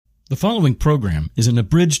The following program is an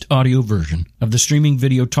abridged audio version of the streaming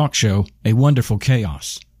video talk show A Wonderful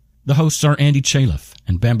Chaos. The hosts are Andy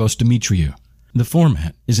and Bambos Dimitriou. The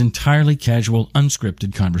format is entirely casual,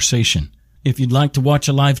 unscripted conversation. If you'd like to watch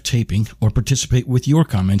a live taping or participate with your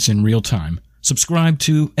comments in real time, subscribe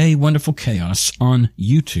to A Wonderful Chaos on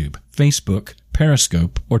YouTube, Facebook,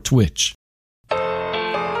 Periscope, or Twitch.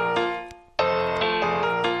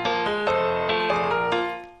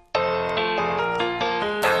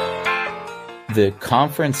 The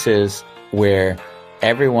conferences where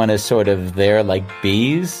everyone is sort of there like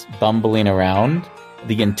bees bumbling around.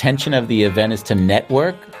 The intention of the event is to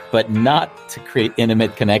network, but not to create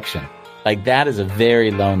intimate connection. Like that is a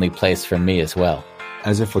very lonely place for me as well.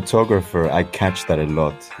 As a photographer, I catch that a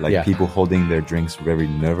lot. Like people holding their drinks very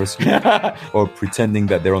nervously or pretending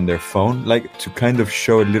that they're on their phone, like to kind of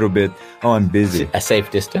show a little bit, oh, I'm busy. A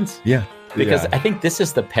safe distance? Yeah. Because I think this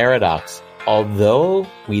is the paradox. Although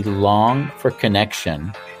we long for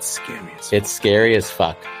connection, it's scary as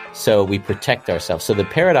fuck. So we protect ourselves. So the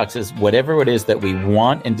paradox is whatever it is that we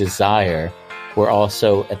want and desire, we're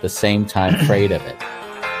also at the same time afraid of it.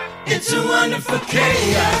 It's a wonderful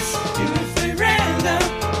chaos, beautifully random,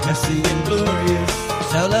 messy and glorious.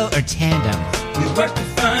 Solo or tandem? We work to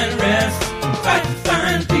find rest and fight to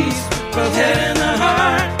find peace, both head and the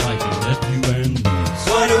heart. Like a nephew and niece.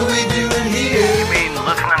 What are we doing here? You mean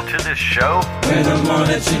listening to this show? Where the more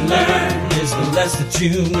that you learn is the less that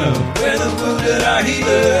you know. Where the wounded are healed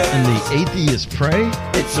And the atheists pray?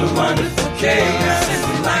 It's a wonderful chaos, and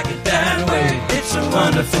we like it that way. It's a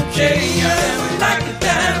wonderful chaos, and we like it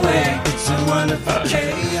that way. It's a wonderful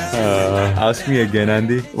chaos. Ask me again,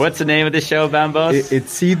 Andy. What's the name of the show, Bambos?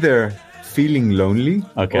 It's either feeling lonely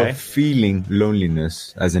Okay. or feeling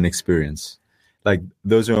loneliness as an experience. Like,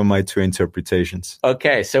 those are my two interpretations.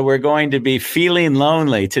 Okay, so we're going to be feeling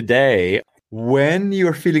lonely today. When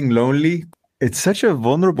you're feeling lonely, it's such a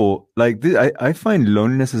vulnerable, like, I find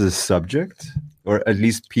loneliness as a subject, or at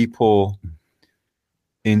least people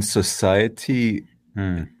in society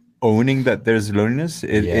owning that there's loneliness.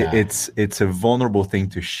 It's a vulnerable thing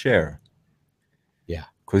to share. Yeah.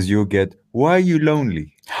 Because you'll get, why are you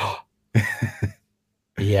lonely?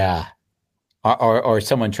 Yeah. Or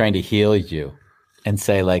someone trying to heal you and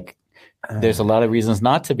say, like, there's a lot of reasons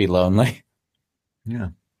not to be lonely. Yeah.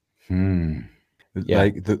 Yeah.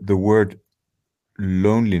 Like the word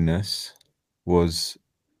loneliness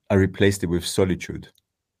I replaced it with solitude.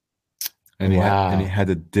 And it had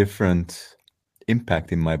a different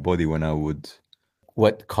impact in my body when I would.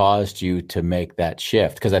 What caused you to make that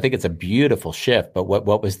shift? Because I think it's a beautiful shift, but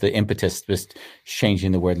what was the impetus just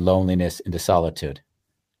changing the word loneliness into solitude?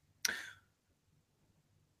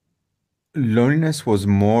 Loneliness was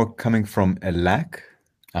more coming from a lack.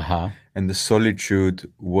 And the solitude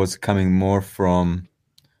was coming more from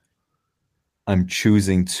I'm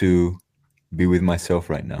choosing to be with myself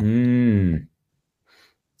right now.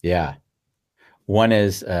 Yeah. One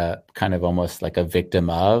is kind of almost like a victim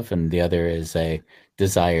of, and the other is a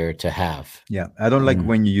desire to have. Yeah. I don't like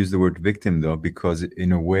when you use the word victim, though, because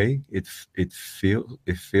in a way it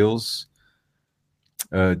feels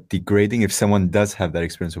degrading if someone does have that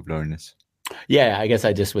experience of loneliness. Yeah, I guess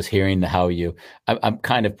I just was hearing how I'm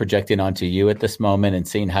kind of projecting onto you at this moment and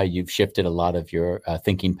seeing how you've shifted a lot of your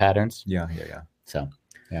thinking patterns. Yeah. So,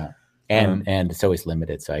 yeah. And it's always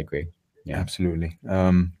limited, so I agree. Yeah. Absolutely.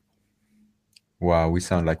 Wow, we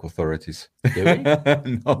sound like authorities. Do we?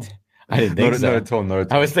 No. I didn't think so. Not at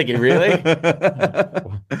all. I was thinking, really?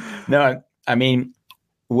 No, I mean,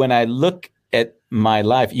 when I look at my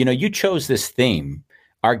life, you chose this theme.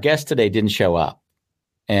 Our guest today didn't show up.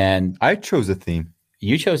 And I chose a theme.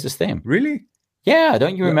 You chose this theme. Really? Yeah.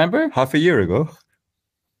 Don't you remember? Half a year ago.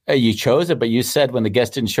 You chose it, but you said when the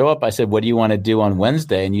guest didn't show up, I said, what do you want to do on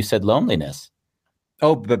Wednesday? And you said loneliness.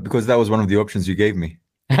 Oh, but because that was one of the options you gave me.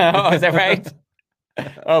 Oh, is that right?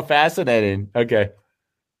 Oh, fascinating. Okay.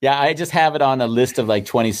 Yeah, I just have it on a list of like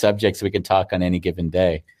 20 subjects we can talk on any given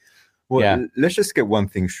day. Well, let's just get one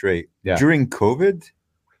thing straight. Yeah. During COVID,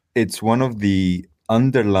 it's one of the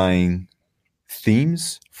underlying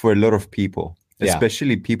themes for a lot of people,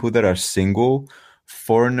 especially people that are single,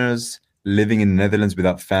 foreigners living in the Netherlands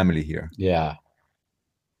without family here. Yeah.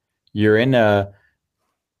 You're in I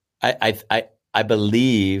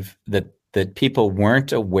believe that people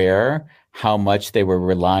weren't aware how much they were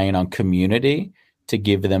relying on community to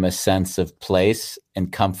give them a sense of place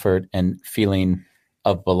and comfort and feeling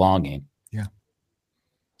of belonging. Yeah.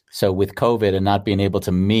 So with COVID and not being able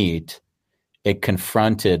to meet, it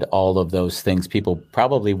confronted all of those things people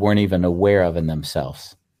probably weren't even aware of in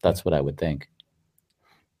themselves. That's what I would think.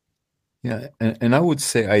 Yeah, and I would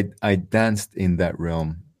say I danced in that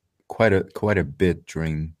realm quite a bit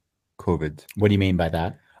during COVID. What do you mean by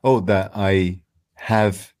that? Oh, that I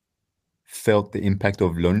have felt the impact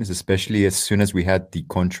of loneliness, especially as soon as we had the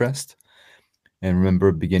contrast. And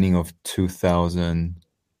remember, beginning of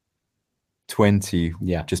 2020,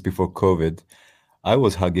 just before COVID, I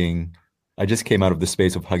just came out of the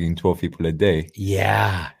space of hugging 12 people a day.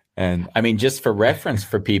 Yeah. And I mean, just for reference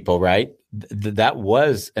for people, right? That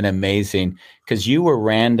was an amazing, because you were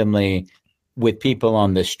randomly with people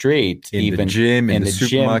on the street, in the gym, in the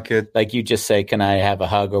supermarket. Gym, like you just say, can I have a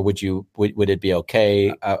hug, or would it be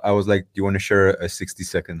okay? I was like, do you want to share a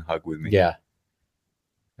 60-second hug with me? Yeah.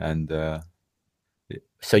 And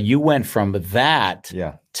so you went from that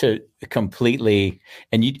to completely,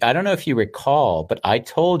 and I don't know if you recall, but I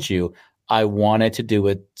told you I wanted to do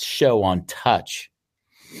a show on touch.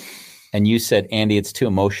 And you said, Andy, it's too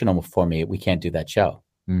emotional for me. We can't do that show.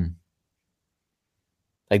 Mm.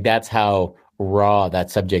 Like, that's how raw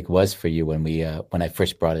that subject was for you when I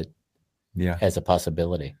first brought it as a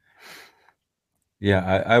possibility.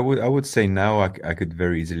 Yeah, I would say now I could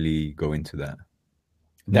very easily go into that.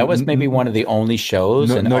 That was maybe one of the only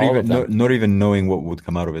shows, not even knowing what would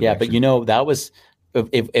come out of it. Yeah, actually. But that was,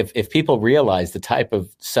 if people realize the type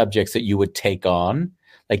of subjects that you would take on,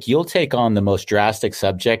 like you'll take on the most drastic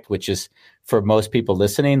subject, which is for most people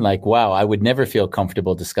listening, like, wow, I would never feel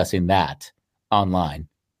comfortable discussing that online.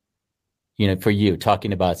 For you,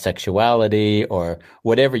 talking about sexuality or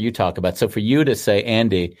whatever you talk about. So for you to say,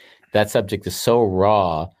 Andy, that subject is so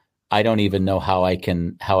raw, I don't even know how I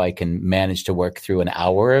can manage to work through an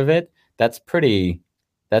hour of it. That's pretty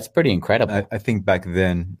incredible. I think back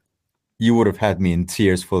then you would have had me in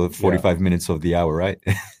tears for the 45 minutes of the hour, right?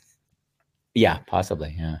 Yeah,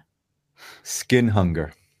 possibly. Yeah. Skin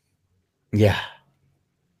hunger. Yeah.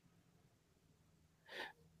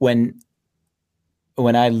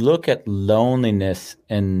 When I look at loneliness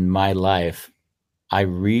in my life, I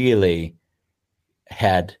really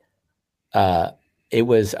had, it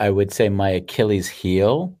was, I would say, my Achilles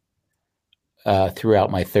heel throughout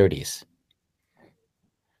my 30s.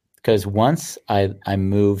 Because once I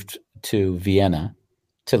moved to Vienna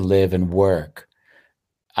to live and work,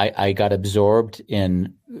 I got absorbed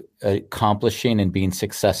in accomplishing and being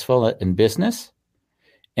successful in business.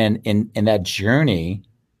 And in that journey,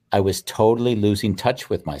 I was totally losing touch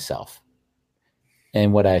with myself.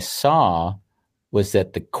 And what I saw was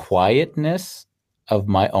that the quietness of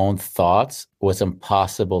my own thoughts was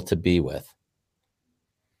impossible to be with.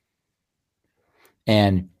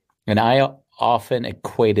 And I often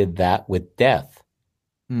equated that with death.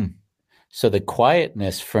 Mm. So the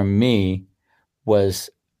quietness for me was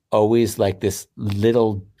always like this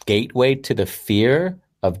little gateway to the fear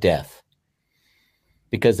of death.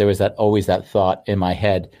 Because there was always that thought in my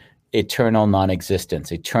head, eternal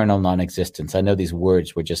non-existence. I know these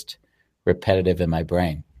words were just repetitive in my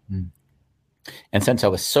brain. Mm. And since I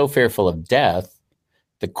was so fearful of death,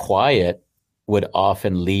 the quiet would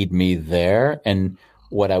often lead me there. And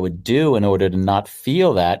what I would do in order to not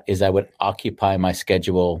feel that is I would occupy my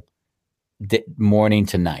schedule morning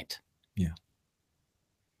to night. Yeah.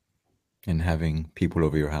 And having people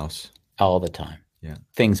over your house. All the time. Yeah.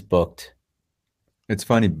 Things booked. It's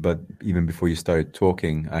funny, but even before you started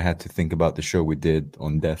talking, I had to think about the show we did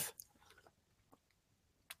on death.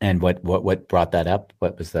 And what brought that up?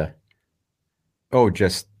 What was the... Oh,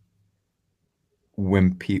 just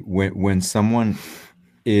when someone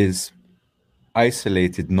is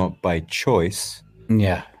isolated not by choice,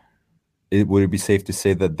 yeah, would it be safe to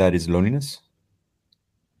say that is loneliness?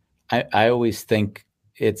 I always think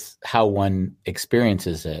it's how one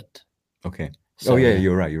experiences it. Okay. So,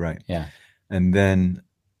 you're right. Yeah. And then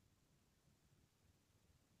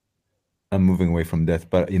I'm moving away from death,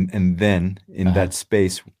 but in that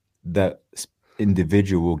space, that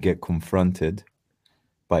individual will get confronted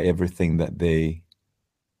by everything that they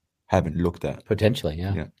haven't looked at. Potentially,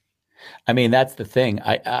 yeah. I mean, that's the thing.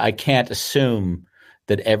 I can't assume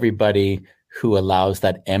that everybody who allows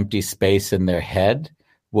that empty space in their head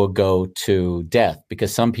will go to death,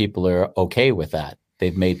 because some people are okay with that.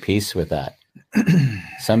 They've made peace with that.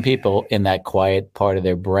 Some people in that quiet part of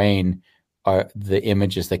their brain, are the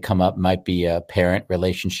images that come up might be a parent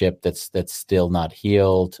relationship that's still not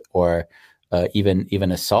healed, or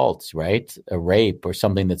even assaults, right? A rape or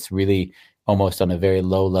something that's really almost on a very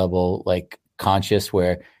low level, like conscious,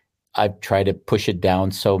 where I've tried to push it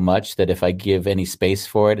down so much that if I give any space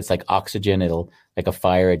for it, it's like oxygen. It'll, like a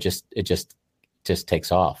fire, it just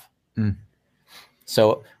takes off. Mm.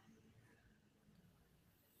 So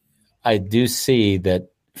I do see that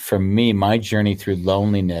for me, my journey through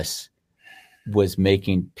loneliness was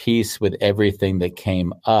making peace with everything that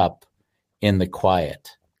came up in the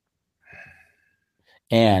quiet.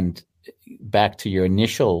 And back to your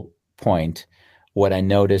initial point, what I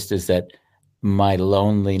noticed is that my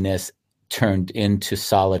loneliness turned into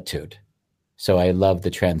solitude. So I love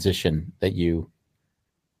the transition that you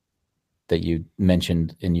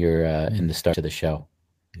mentioned in your in the start of the show.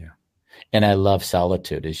 Yeah. And I love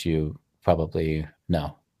solitude, as you probably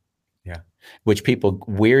know. Yeah. Which people,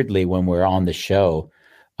 weirdly, when we're on the show,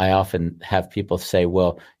 I often have people say,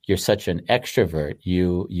 well, you're such an extrovert.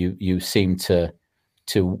 You seem to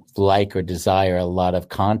like or desire a lot of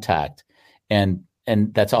contact. And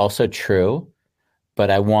that's also true. But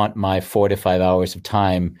I want my 4 to 5 hours of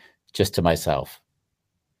time just to myself.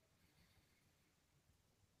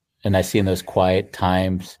 And I see in those quiet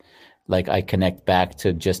times, like I connect back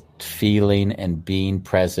to just feeling and being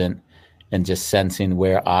present and just sensing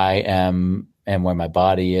where I am and where my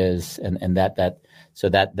body is. And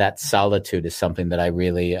that solitude is something that I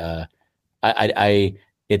really,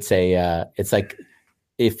 it's like,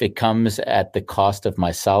 if it comes at the cost of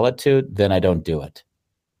my solitude, then I don't do it.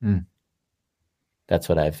 Mm. That's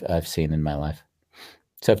what I've seen in my life.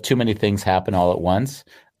 So if too many things happen all at once,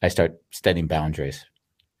 I start setting boundaries.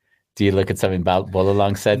 Do you look at something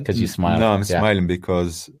Bolalang said because you smile? No, I'm smiling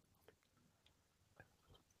because,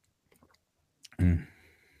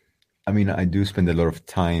 I mean, I do spend a lot of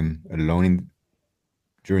time alone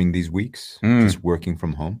during these weeks, just working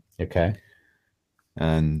from home. Okay.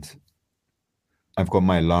 And I've got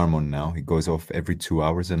my alarm on now. It goes off every 2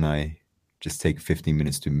 hours, and I just take 15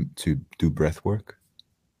 minutes to do breath work.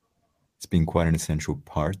 It's been quite an essential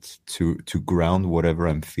part to ground whatever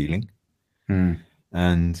I'm feeling.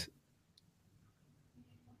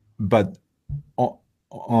 But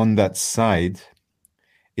on that side,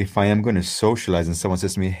 if I am going to socialize and someone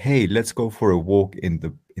says to me, hey, let's go for a walk in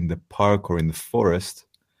the park or in the forest,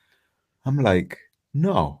 I'm like,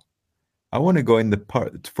 no, I want to go in the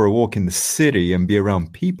park for a walk in the city and be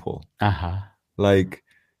around people. Like,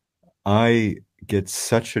 I get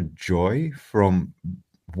such a joy from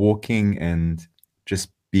walking and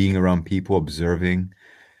just being around people, observing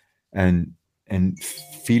and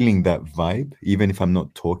feeling that vibe, even if I'm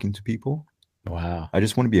not talking to people. Wow. I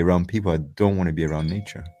just want to be around people. I don't want to be around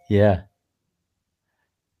nature. Yeah.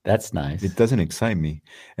 That's nice. It doesn't excite me.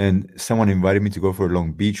 And someone invited me to go for a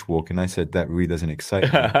long beach walk, and I said, that really doesn't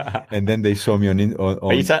excite me. And then they saw me on I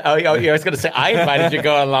was going to say, I invited you to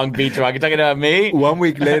go on a long beach walk. You're talking about me? 1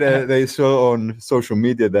 week later, they saw on social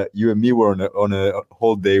media that you and me were on a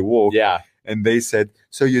whole day walk. Yeah. And they said,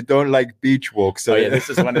 so you don't like beach walks? So this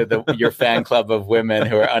is one of your fan club of women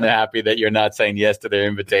who are unhappy that you're not saying yes to their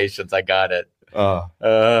invitations. I got it.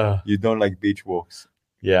 You don't like beach walks?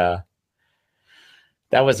 Yeah.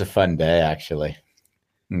 That was a fun day, actually.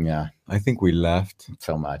 Yeah. I think we laughed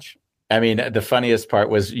so much. I mean, the funniest part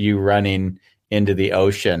was you running into the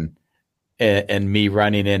ocean and me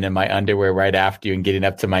running in my underwear right after you and getting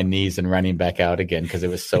up to my knees and running back out again because it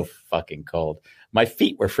was so fucking cold. My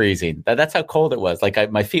feet were freezing. That's how cold it was.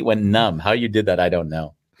 Like my feet went numb. How you did that, I don't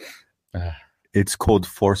know. It's called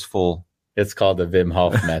forceful. It's called the Wim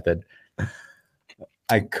Hof method.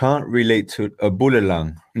 I can't relate to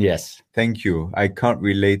Bulalang. Yes. Thank you. I can't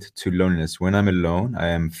relate to loneliness. When I'm alone, I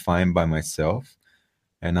am fine by myself.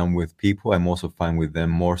 And I'm with people, I'm also fine with them,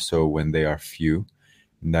 more so when they are few.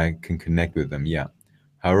 And I can connect with them, yeah.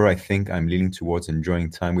 However, I think I'm leaning towards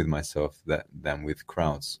enjoying time with myself than with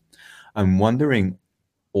crowds. I'm wondering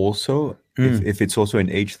also if it's also an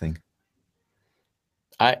age thing.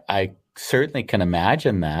 I certainly can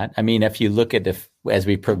imagine that. I mean, if you look at as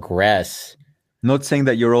we progress... Not saying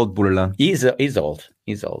that you're old, Bulalang. He's old.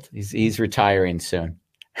 He's old. He's retiring soon.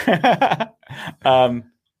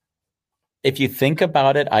 If you think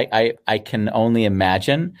about it, I can only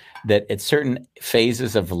imagine that at certain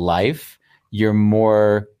phases of life, you're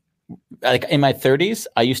more like in my 30s.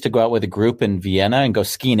 I used to go out with a group in Vienna and go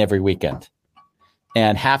skiing every weekend.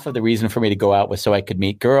 And half of the reason for me to go out was so I could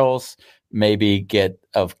meet girls, maybe get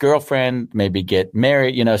a girlfriend, maybe get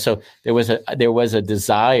married, so there was a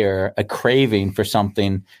desire, a craving for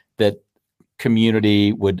something that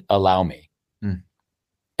community would allow me.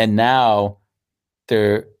 And now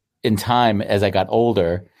in time, as I got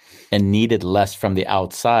older and needed less from the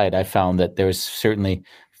outside, I found that there was certainly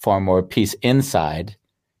far more peace inside,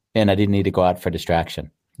 and I didn't need to go out for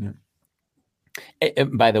distraction. Yeah.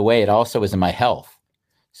 By the way, it also was in my health.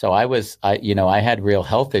 So I had real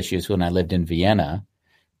health issues when I lived in Vienna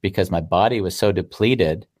because my body was so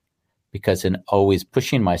depleted because in always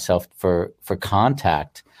pushing myself for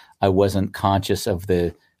contact, I wasn't conscious of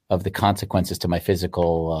the consequences to my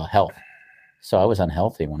physical health. So I was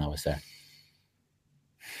unhealthy when I was there.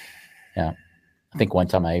 Yeah. I think one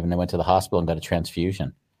time I even went to the hospital and got a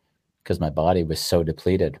transfusion because my body was so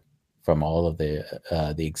depleted from all of the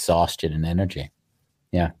exhaustion and energy.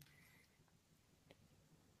 Yeah.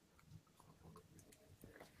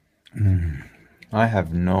 I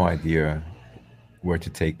have no idea where to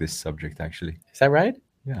take this subject. Actually, Is that right?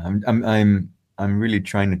 yeah, I'm really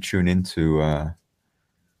trying to tune into.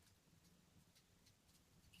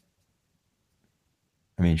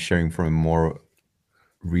 Sharing from a more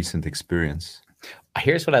recent experience.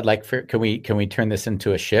 Here's what I'd like for. Can we turn this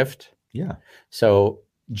into a shift? Yeah. So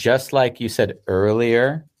just like you said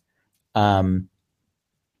earlier, you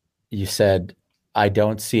said, I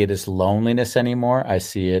don't see it as loneliness anymore. I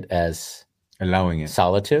see it as allowing it.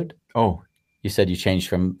 Solitude. Oh, you said you changed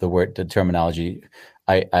from the terminology.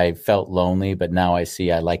 I felt lonely, but now I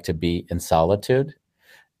see I like to be in solitude.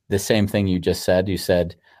 The same thing you just said. You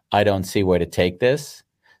said, I don't see where to take this.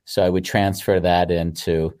 So I would transfer that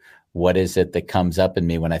into what is it that comes up in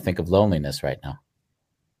me when I think of loneliness right now?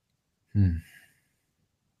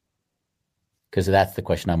 Because that's the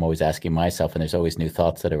question I'm always asking myself, and there's always new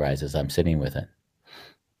thoughts that arise as I'm sitting with it.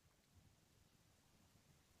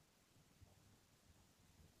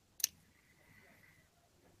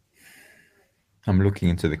 I'm looking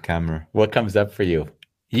into the camera. What comes up for you?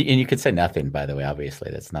 And you could say nothing, by the way, obviously.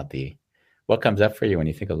 That's not the... What comes up for you when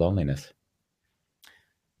you think of loneliness?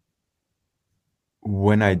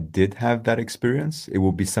 When I did have that experience, it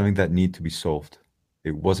will be something that needed to be solved.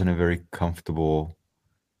 It wasn't a very comfortable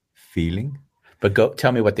feeling. But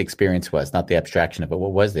tell me what the experience was, not the abstraction of it.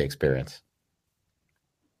 What was the experience?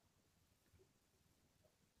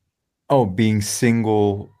 Oh, being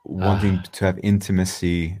single, wanting to have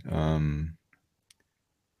intimacy. I'm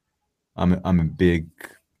a big...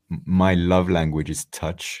 My love language is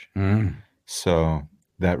touch. So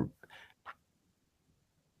that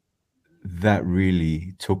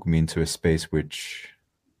really took me into a space which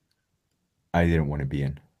I didn't want to be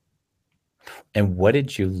in. And what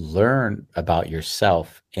did you learn about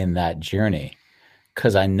yourself in that journey?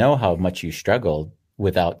 Because I know how much you struggled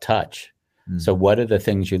without touch. So what are the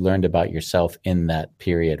things you learned about yourself in that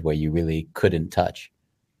period where you really couldn't touch?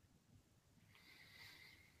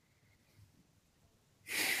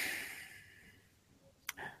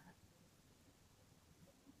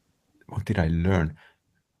 What did I learn?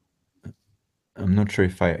 I'm not sure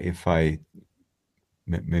if I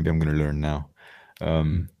maybe I'm going to learn now.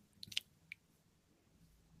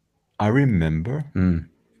 I remember,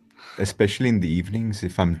 especially in the evenings,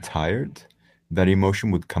 if I'm tired, that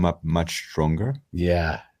emotion would come up much stronger.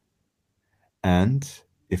 Yeah. And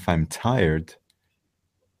if I'm tired,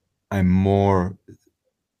 I'm more,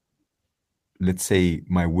 let's say,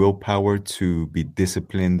 my willpower to be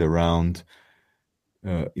disciplined around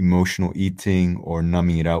emotional eating or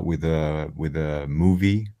numbing it out with a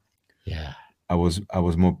movie. Yeah. I was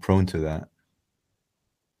more prone to that.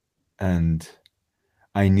 And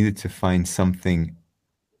I needed to find something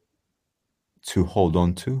to hold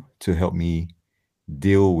on to help me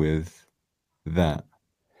deal with that.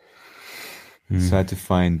 So I had to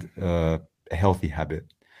find a healthy habit.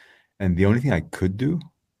 And the only thing I could do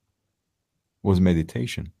was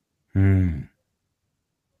meditation.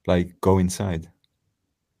 Like go inside.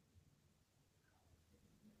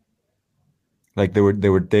 Like there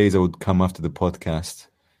were days I would come after the podcast.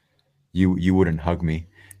 You wouldn't hug me.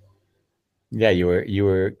 Yeah, you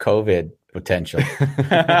were COVID potential.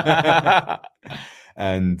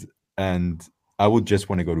 and I would just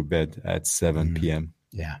want to go to bed at 7 p.m.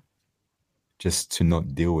 Yeah. Just to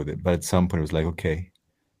not deal with it. But at some point it was like, okay,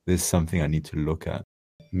 there's something I need to look at.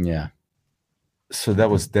 Yeah. So that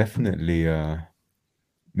was definitely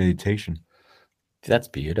meditation. That's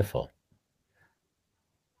beautiful.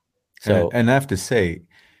 So and I have to say,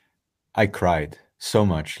 I cried so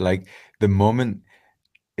much. Like the moment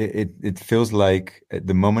it feels like at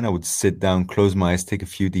the moment I would sit down, close my eyes, take a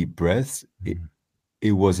few deep breaths,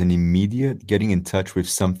 it was an immediate getting in touch with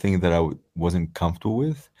something that I wasn't comfortable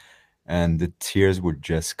with, and the tears would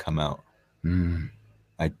just come out.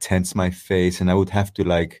 I tense my face, and I would have to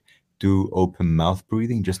like do open mouth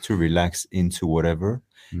breathing just to relax into whatever.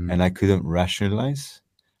 And I couldn't rationalize.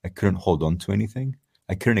 I couldn't hold on to anything.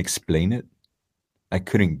 I couldn't explain it. I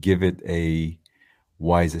couldn't give it a,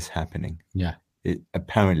 why is this happening? Yeah.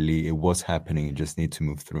 Apparently it was happening. It just needed to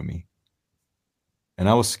move through me. And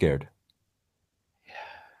I was scared. Yeah.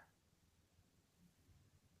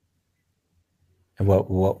 And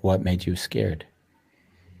what made you scared?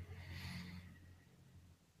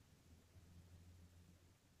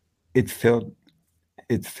 It felt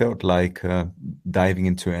like diving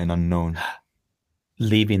into an unknown.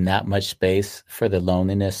 Leaving that much space for the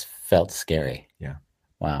loneliness felt scary. Yeah.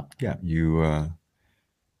 Wow. Yeah.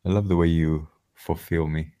 I love the way you fulfill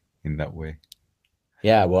me. in that way.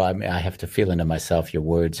 Yeah, well, I mean, I have to feel into myself your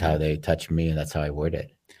words, how they touch me, and that's how I word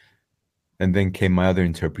it. And then came my other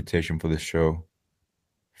interpretation for the show,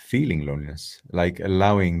 feeling loneliness, like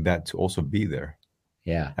allowing that to also be there.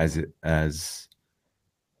 Yeah.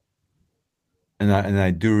 And I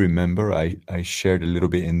do remember I shared a little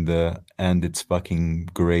bit in the And It's Fucking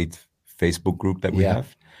Great Facebook group that we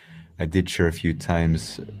have. I did share a few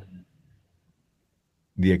times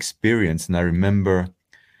the experience, and I remember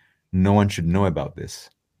no one should know about this.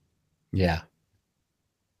 Yeah.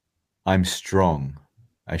 I'm strong.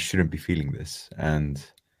 I shouldn't be feeling this. And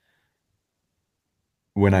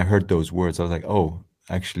when I heard those words, I was like, oh,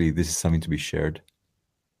 actually, this is something to be shared.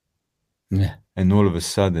 Yeah. And all of a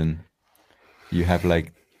sudden, you have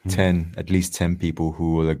like at least 10 people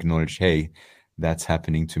who will acknowledge, hey, that's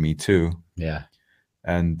happening to me too. Yeah.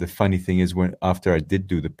 And the funny thing is, after I did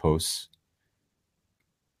do the posts,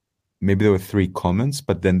 maybe there were 3 comments,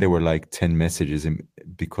 but then there were like 10 messages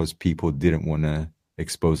because people didn't want to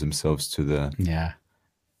expose themselves to the... Yeah.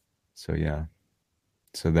 So yeah.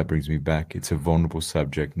 So that brings me back. It's a vulnerable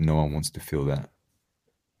subject. No one wants to feel that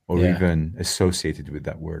or even associated with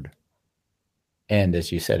that word. And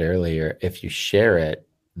as you said earlier, if you share it,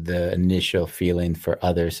 the initial feeling for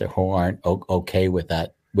others who aren't okay with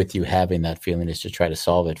that, with you having that feeling, is to try to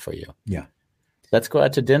solve it for you. Yeah. Let's go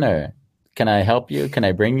out to dinner. Can I help you? Can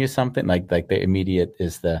I bring you something? Like the immediate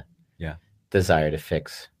is the desire to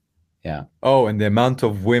fix. Yeah. Oh, and the amount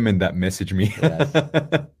of women that message me. Yes.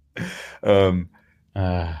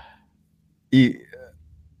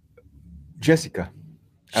 Jessica.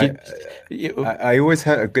 I always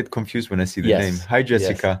get confused when I see the name. Hi,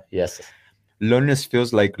 Jessica. Yes. Loneliness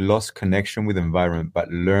feels like lost connection with environment, but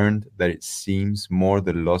learned that it seems more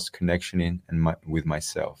the lost connection with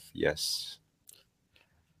myself. Yes.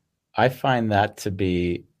 I find that to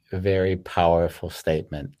be a very powerful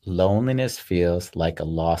statement. Loneliness feels like a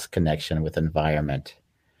lost connection with environment,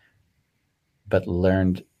 but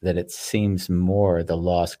learned that it seems more the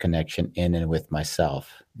lost connection in and with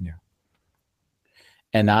myself. Yeah.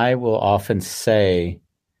 And I will often say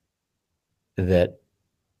that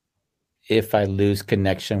if I lose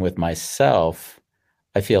connection with myself,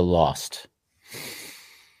 I feel lost.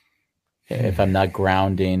 If I'm not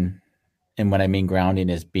grounding, and what I mean grounding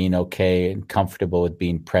is being okay and comfortable with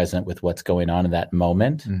being present with what's going on in that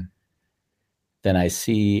moment, then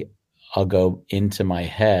I'll go into my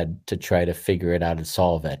head to try to figure it out and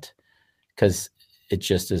solve it. Because it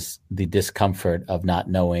just is the discomfort of not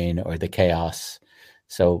knowing or the chaos.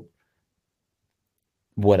 So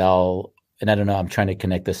and I don't know, I'm trying to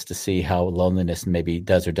connect this to see how loneliness maybe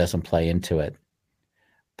does or doesn't play into it.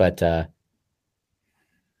 But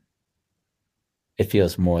it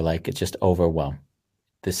feels more like it's just overwhelm,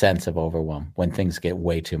 the sense of overwhelm when things get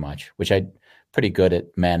way too much, which I'm pretty good at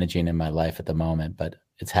managing in my life at the moment, but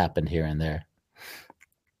it's happened here and there.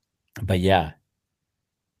 But yeah.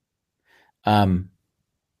 I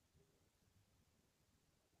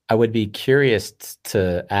would be curious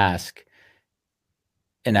to ask,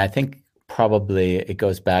 and I think probably it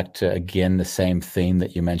goes back to, again, the same theme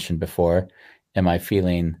that you mentioned before. Am I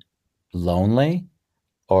feeling lonely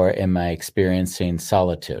or am I experiencing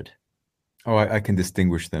solitude? Oh, I can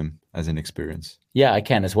distinguish them as an experience. Yeah, I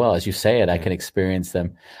can as well. As you say it, I can experience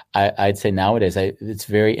them. I'd say nowadays, it's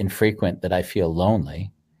very infrequent that I feel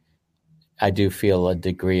lonely. I do feel a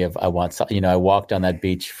degree of, I walked on that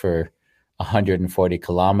beach for 140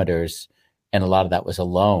 kilometers, and a lot of that was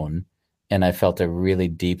alone, and I felt a really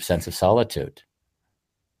deep sense of solitude.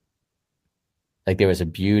 Like there was a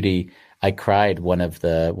beauty. I cried one of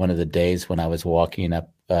the days when I was walking up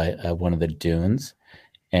one of the dunes,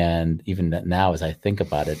 and even now as I think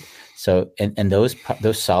about it. So, and those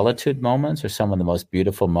solitude moments are some of the most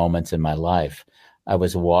beautiful moments in my life. I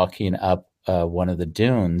was walking up one of the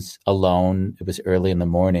dunes alone. It was early in the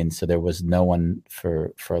morning, so there was no one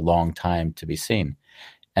for a long time to be seen.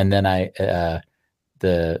 And then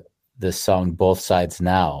the song "Both Sides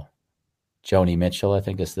Now," Joni Mitchell, I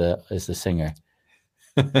think, is the singer.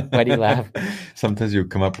 Why do you laugh? Sometimes you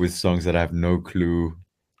come up with songs that I have no clue.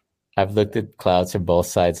 I've looked at clouds from both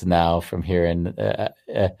sides now from here, and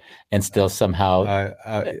still somehow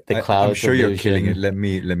the clouds. I'm sure illusion. You're killing it. Let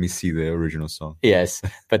me see the original song. Yes,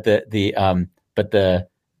 but the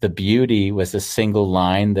beauty was a single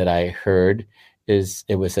line that I heard.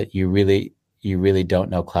 It was that you really don't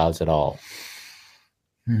know clouds at all.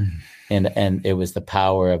 And it was the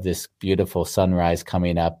power of this beautiful sunrise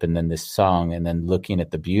coming up, and then this song, and then looking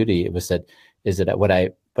at the beauty. It was what I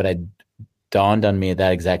dawned on me at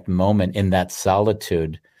that exact moment in that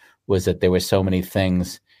solitude was that there were so many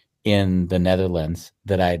things in the Netherlands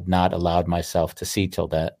that I had not allowed myself to see till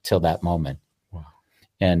that moment. Wow.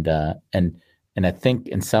 And I think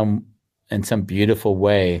in some beautiful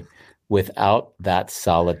way, without that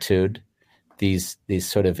solitude, these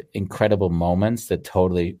sort of incredible moments that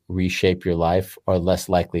totally reshape your life are less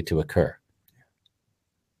likely to occur.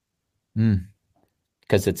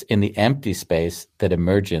 Because it's in the empty space that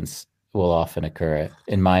emergence will often occur,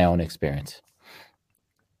 in my own experience.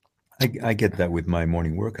 I get that with my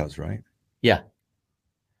morning workouts, right? Yeah.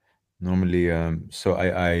 Normally, so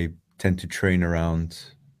I tend to train around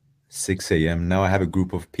 6 a.m. Now I have a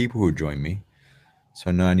group of people who join me.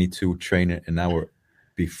 So now I need to train an hour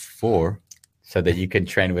before. So that you can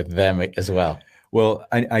train with them as well. Well,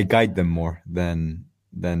 I guide them more than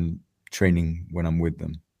training when I'm with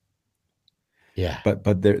them. Yeah.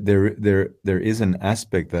 But there is an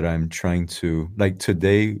aspect that I'm trying to, like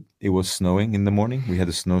today it was snowing in the morning. We had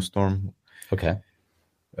a snowstorm. Okay.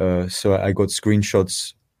 So I got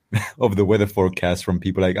screenshots of the weather forecast from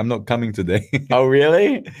people like, I'm not coming today. Oh,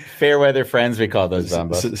 really? Fair weather friends, we call those,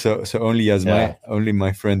 Bambos. So only only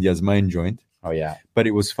my friend Yasmin joined. Oh, yeah. But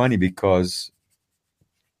it was funny because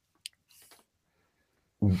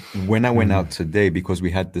when I went out today, because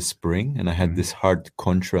we had the spring and I had this hard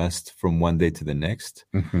contrast from one day to the next,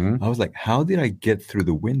 I was like, how did I get through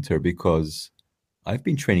the winter? Because I've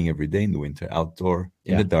been training every day in the winter, outdoor,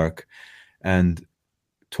 in the dark. And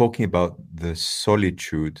talking about the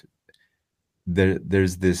solitude,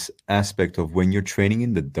 there's this aspect of when you're training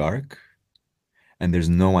in the dark and there's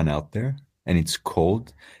no one out there and it's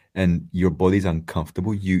cold and your body's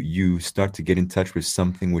uncomfortable, you start to get in touch with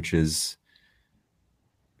something which is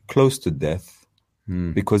close to death,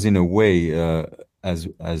 because in a way,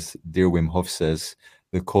 as dear Wim Hof says,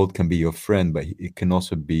 the cold can be your friend, but it can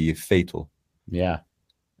also be fatal. Yeah.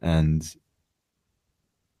 And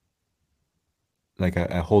like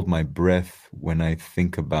I hold my breath when I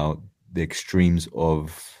think about the extremes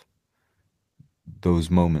of those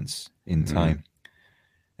moments in time.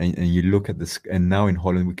 And you look at this, and now in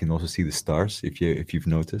Holland we can also see the stars, if you've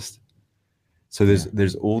noticed. So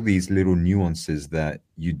there's all these little nuances that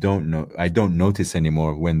you don't know. I don't notice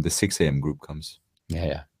anymore when the 6 a.m. group comes.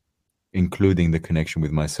 Yeah. Including the connection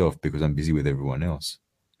with myself because I'm busy with everyone else.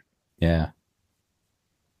 Yeah.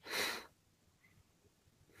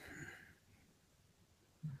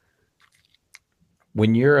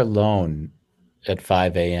 When you're alone at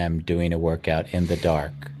 5 a.m. doing a workout in the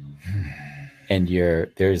dark, and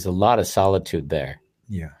there's a lot of solitude there.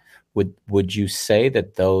 Yeah. Would you say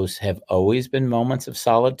that those have always been moments of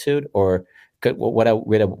solitude, or what I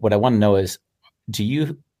want to know is, do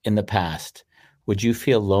you in the past, would you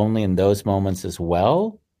feel lonely in those moments as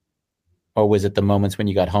well, or was it the moments when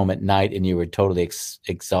you got home at night and you were totally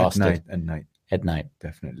exhausted? At night,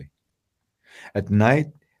 definitely. At night,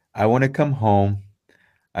 I want to come home.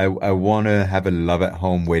 I want to have a love at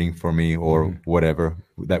home waiting for me, or whatever,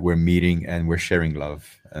 that we're meeting and we're sharing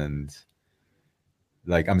love. And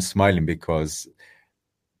like, I'm smiling because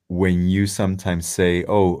when you sometimes say,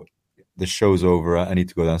 oh, the show's over, I need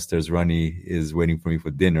to go downstairs, Ronnie is waiting for me for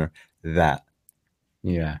dinner, that.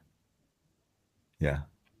 Yeah. Yeah.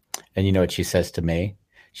 And you know what she says to me?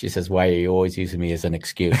 She says, why are you always using me as an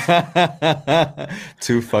excuse?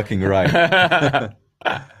 Too fucking right.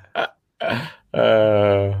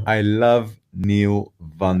 I love Neil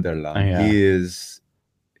van der Laan. Yeah.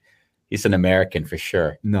 He's an American for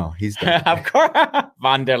sure. No, he's of course,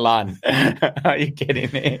 van der Laan. Are you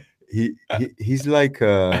kidding me? He's like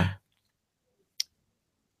a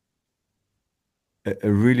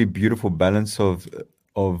really beautiful balance of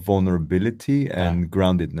vulnerability and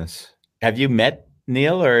groundedness. Have you met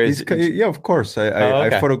Neil, or yeah, of course.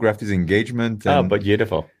 I photographed his engagement. But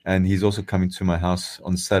beautiful. And he's also coming to my house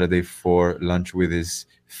on Saturday for lunch with his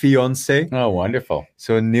fiance. Oh, wonderful.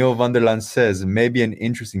 So Neil van der Laan says, maybe an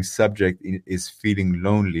interesting subject is feeling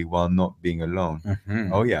lonely while not being alone.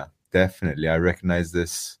 Oh yeah, definitely. I recognize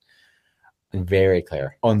this. Very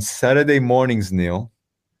clear. On Saturday mornings, Neil,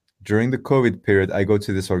 during the COVID period, I go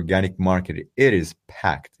to this organic market. It is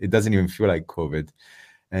packed. It doesn't even feel like COVID.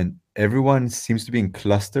 And everyone seems to be in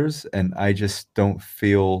clusters, and I just don't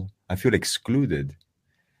feel, I feel excluded.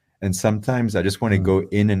 And sometimes I just want to go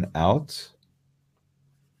in and out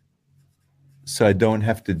so I don't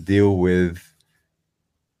have to deal with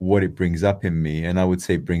what it brings up in me. And I would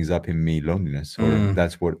say brings up in me loneliness, or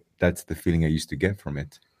that's the feeling I used to get from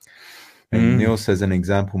it. And Neil says an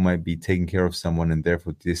example might be taking care of someone and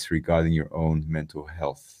therefore disregarding your own mental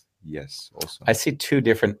health. yes, also. I see two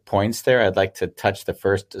different points there. I'd like to touch the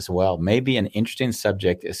first as well. Maybe an interesting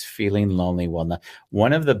subject is feeling lonely while not.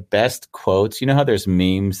 One of the best quotes, you know how there's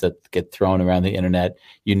memes that get thrown around the internet?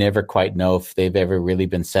 You never quite know if they've ever really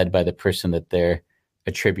been said by the person that they're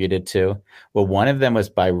attributed to. Well, one of them was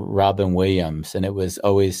by Robin Williams, and it was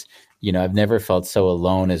always, I've never felt so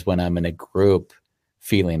alone as when I'm in a group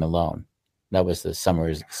feeling alone. That was the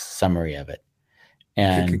summary of it.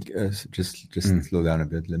 And just slow down a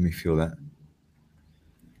bit. Let me feel that.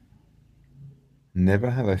 Never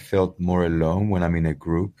have I felt more alone when I'm in a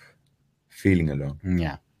group feeling alone.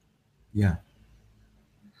 Yeah. Yeah.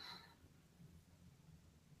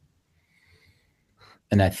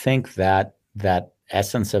 And I think that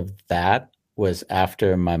essence of that was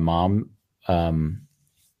after my mom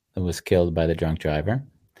was killed by the drunk driver.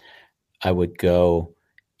 I would go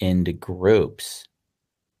into groups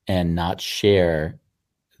and not share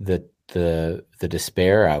the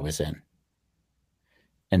despair I was in.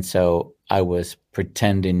 And so I was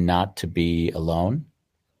pretending not to be alone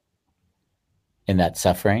in that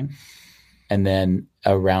suffering. And then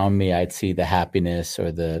around me, I'd see the happiness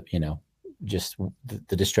or just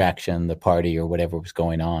the distraction, the party or whatever was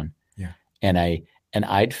going on. Yeah. And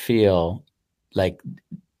I'd feel like,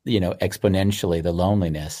 exponentially the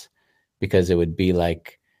loneliness, because it would be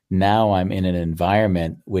like, now I'm in an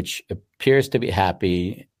environment which appears to be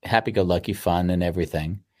happy-go-lucky, fun and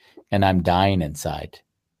everything, and I'm dying inside.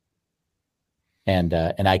 And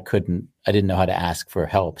I didn't know how to ask for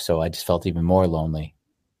help, so I just felt even more lonely.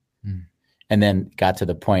 Mm. And then got to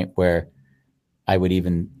the point where I would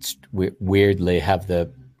even weirdly have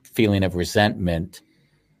the feeling of resentment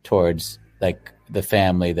towards like the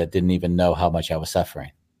family that didn't even know how much I was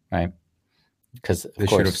suffering, right? Because they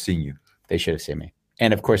should have seen you. They should have seen me.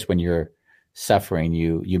 And of course, when you're suffering,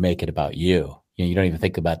 you make it about you. You don't even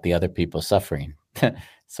think about the other people suffering.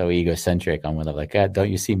 So egocentric on one level, like, don't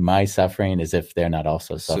you see my suffering as if they're not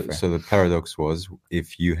also suffering? So the paradox was,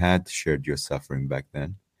 if you had shared your suffering back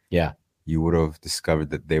then, yeah, you would have discovered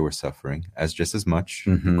that they were suffering just as much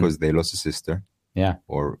because they lost a sister, yeah,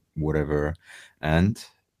 or whatever, and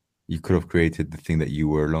you could have created the thing that you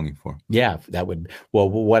were longing for. Yeah, that would. Well,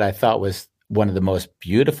 what I thought was one of the most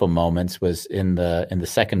beautiful moments was in the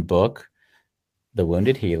second book, The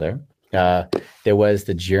Wounded Healer. There was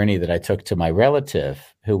the journey that I took to my relative,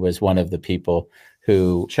 who was one of the people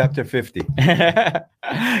who... Chapter 50.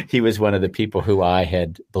 He was one of the people who I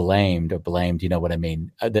had blamed, you know what I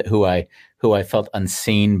mean? Who I felt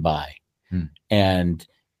unseen by. And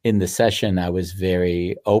in the session, I was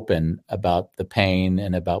very open about the pain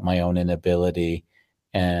and about my own inability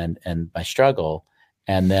and my struggle.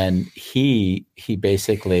 And then he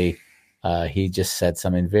basically, he just said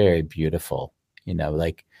something very beautiful,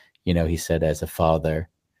 he said, as a father,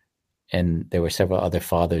 and there were several other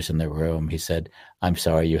fathers in the room, he said, I'm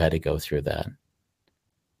sorry you had to go through that.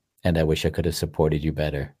 And I wish I could have supported you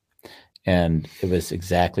better. And it was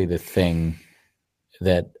exactly the thing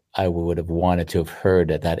that I would have wanted to have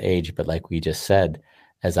heard at that age. But like we just said,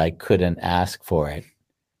 as I couldn't ask for it,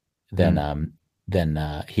 then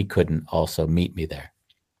he couldn't also meet me there.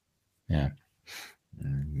 Yeah.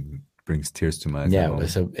 Brings tears to my eyes. Yeah,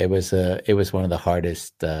 it was one of the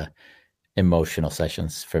hardest emotional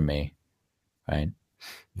sessions for me, right?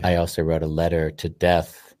 Yeah. I also wrote a letter to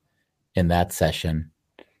death in that session,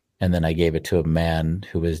 and then I gave it to a man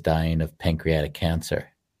who was dying of pancreatic cancer.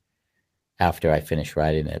 After I finished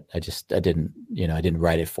writing it, I didn't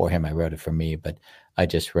write it for him. I wrote it for me, but I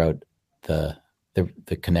just wrote the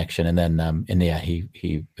connection, and then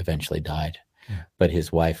he eventually died. Yeah. But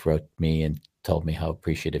his wife wrote me and told me how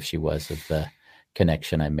appreciative she was of the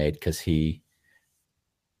connection I made, because he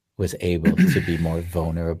was able to be more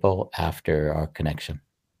vulnerable after our connection.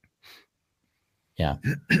 Yeah.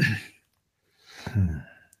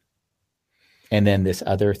 And then this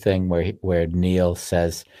other thing where Neil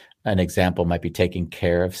says an example might be taking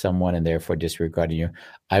care of someone and therefore disregarding you.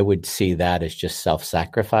 I would see that as just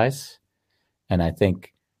self-sacrifice. And I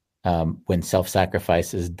think when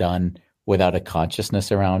self-sacrifice is done without a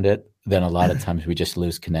consciousness around it, then a lot of times we just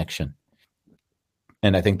lose connection.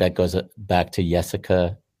 And I think that goes back to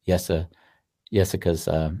Jessica's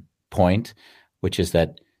point, which is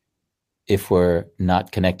that if we're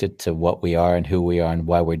not connected to what we are and who we are and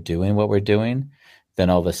why we're doing what we're doing, then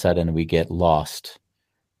all of a sudden we get lost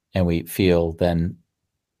and we feel then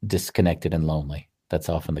disconnected and lonely. That's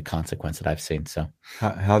often the consequence that I've seen. So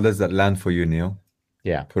how does that land for you, Neil?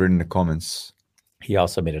 Yeah. Put it in the comments. He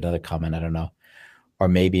also made another comment, I don't know, or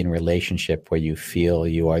maybe in a relationship where you feel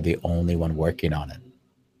you are the only one working on it.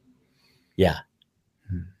 Yeah.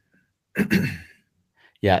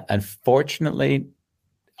 Yeah. Unfortunately,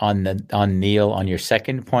 on Neil, on your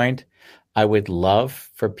second point, I would love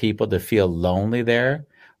for people to feel lonely there.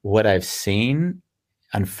 What I've seen,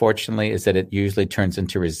 unfortunately, is that it usually turns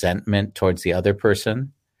into resentment towards the other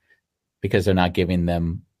person because they're not giving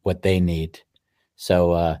them what they need.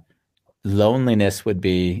 So loneliness would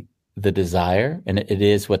be the desire, and it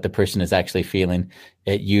is what the person is actually feeling.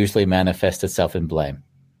 It usually manifests itself in blame.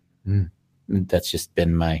 That's just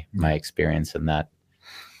been my experience in that.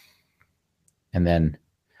 And then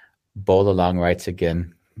Bolalong writes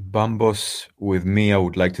again. Bambos, with me, I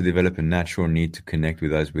would like to develop a natural need to connect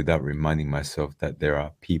with others without reminding myself that there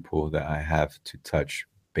are people that I have to touch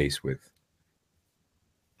base with.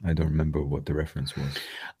 I don't remember what the reference was.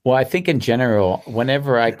 Well, I think in general,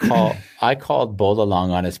 whenever I called Bolalong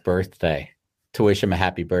on his birthday to wish him a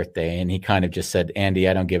happy birthday, and he kind of just said, Andy,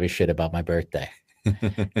 I don't give a shit about my birthday.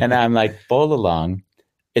 And I'm like, Bolalong,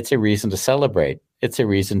 it's a reason to celebrate. It's a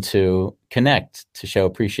reason to connect, to show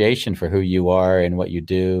appreciation for who you are and what you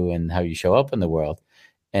do and how you show up in the world.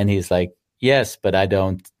 And he's like, yes, but I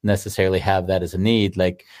don't necessarily have that as a need.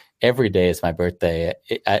 Like every day is my birthday.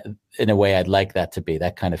 In a way, I'd like that to be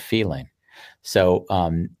that kind of feeling. So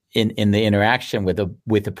in the interaction with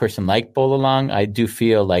a person like Bolalong, I do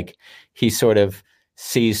feel like he sort of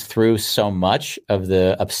sees through so much of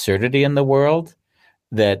the absurdity in the world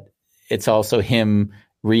that it's also him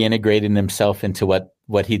reintegrating himself into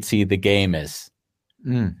what he'd see the game is.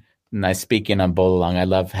 And I speak in on Bolalong. I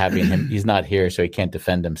love having him. He's not here, so he can't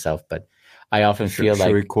defend himself, but I often feel like...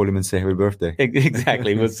 Should we call him and say happy birthday?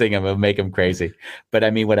 Exactly. We'll sing him. We'll make him crazy. But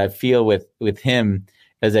I mean, what I feel with him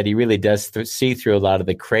is that he really does see through a lot of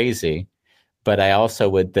the crazy. But I also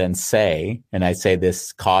would then say, and I say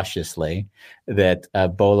this cautiously, that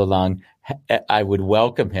Bolalong, I would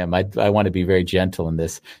welcome him. I want to be very gentle in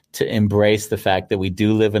this, to embrace the fact that we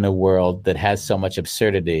do live in a world that has so much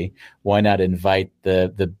absurdity. Why not invite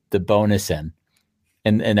the bonus in?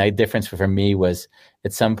 And a difference for me was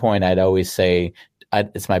at some point I'd always say,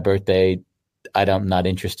 it's my birthday. I'm not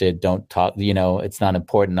interested. Don't talk. It's not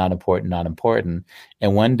important, not important, not important.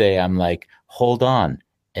 And one day I'm like, hold on.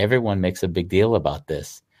 Everyone makes a big deal about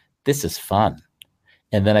this. This is fun.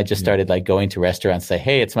 And then I just started like going to restaurants, say,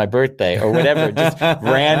 hey, it's my birthday or whatever, just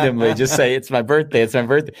randomly just say, it's my birthday. It's my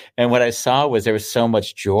birthday. And what I saw was there was so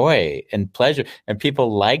much joy and pleasure, and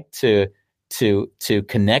people like to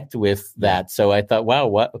connect with that. So I thought, wow,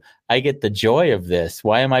 what I get the joy of this.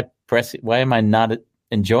 Why am I not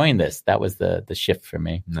enjoying this? That was the shift for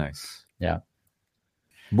me. Nice. Yeah.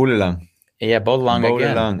 Bolalong. Yeah, Bolalong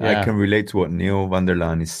again. Yeah. I can relate to what Neil van der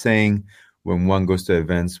Laan is saying. When one goes to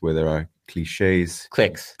events where there are cliches,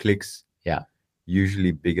 clicks, yeah,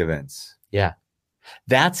 usually big events. Yeah,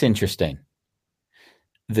 that's interesting.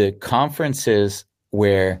 The conferences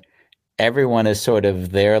where everyone is sort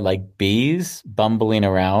of there like bees bumbling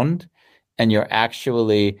around, and you're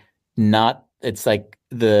actually not. It's like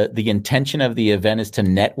the intention of the event is to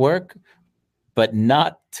network, but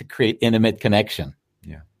not to create intimate connection.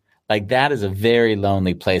 Yeah, like that is a very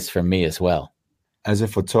lonely place for me as well. As a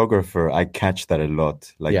photographer, I catch that a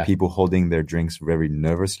lot. Like people holding their drinks very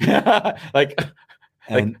nervously. like,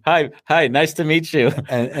 hi, nice to meet you.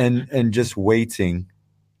 and just waiting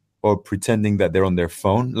or pretending that they're on their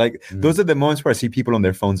phone. Like those are the moments where I see people on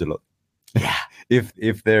their phones a lot. Yeah.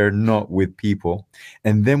 if they're not with people.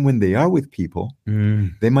 And then when they are with people,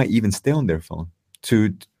 they might even stay on their phone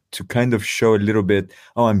to kind of show a little bit,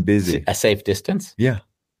 oh, I'm busy. A safe distance? Yeah.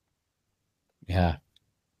 Yeah.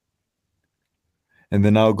 And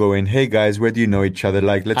then I'll go in, hey guys, where do you know each other?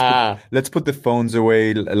 Like, let's put the phones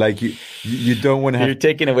away. Like you don't want to have... You're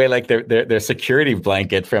taking away like their security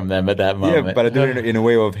blanket from them at that moment. Yeah, but I do it in a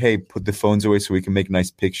way of, hey, put the phones away so we can make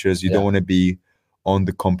nice pictures. You don't want to be on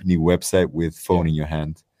the company website with phone in your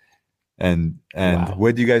hand. And wow.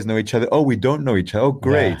 Where do you guys know each other? Oh, we don't know each other. Oh,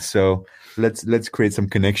 great. Yeah. So let's create some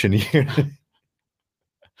connection here.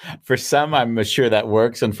 For some, I'm sure that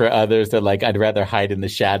works. And for others, they're like, I'd rather hide in the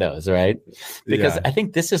shadows, right? Because I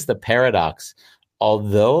think this is the paradox.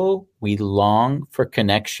 Although we long for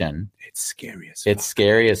connection, it's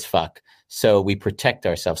scary as fuck. So we protect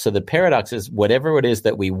ourselves. So the paradox is whatever it is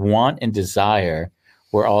that we want and desire,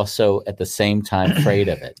 we're also at the same time afraid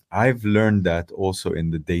of it. I've learned that also in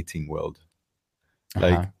the dating world.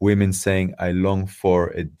 Like women saying, I long for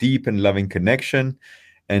a deep and loving connection.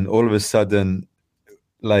 And all of a sudden,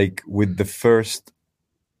 like with the first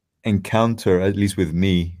encounter, at least with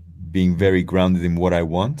me, being very grounded in what I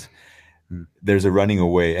want, there's a running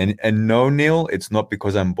away. And no, Neil, it's not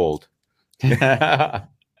because I'm bold. I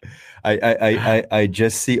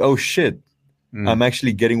just see, oh shit, I'm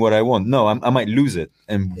actually getting what I want. No, I might lose it.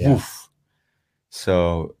 And woof.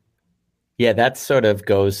 So Yeah, that sort of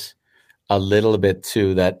goes a little bit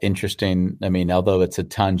to that interesting, I mean, although it's a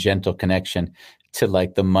tangential connection to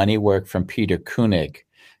like the money work from Peter Koenig,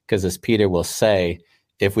 because as Peter will say,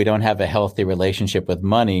 if we don't have a healthy relationship with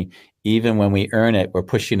money, even when we earn it, we're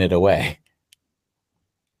pushing it away.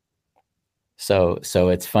 So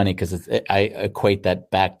it's funny because I equate that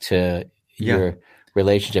back to your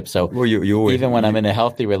relationship. So Well, you always, even when I'm in a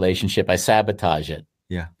healthy relationship, I sabotage it.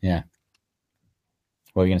 Yeah. Yeah.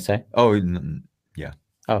 What were you going to say? Oh, yeah.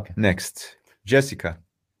 Okay. Next, Jessica.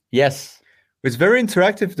 Yes. It's very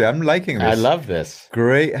interactive there. I'm liking this. I love this.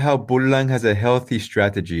 Great how Bullang has a healthy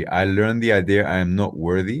strategy. I learned the idea I am not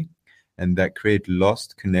worthy, and that create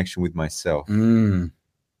lost connection with myself.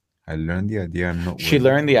 I learned the idea I'm not worthy. She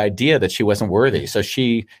learned the idea that she wasn't worthy. So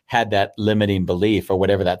she had that limiting belief or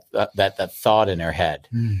whatever that thought in her head.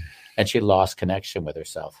 And she lost connection with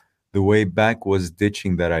herself. The way back was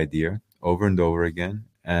ditching that idea over and over again,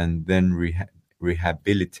 and then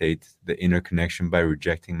rehabilitate the inner connection by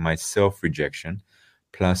rejecting my self-rejection,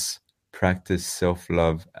 plus practice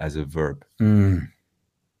self-love as a verb.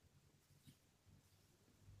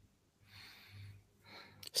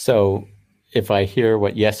 So if I hear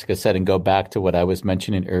what Jessica said and go back to what I was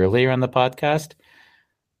mentioning earlier on the podcast,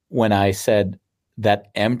 when I said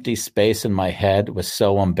that empty space in my head was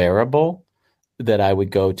so unbearable that I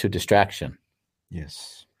would go to distraction.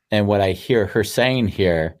 Yes. And what I hear her saying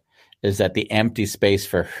here is that the empty space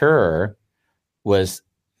for her was,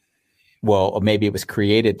 well, maybe it was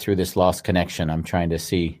created through this lost connection. I'm trying to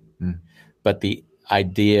see. But the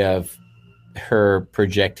idea of her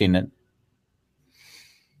projecting it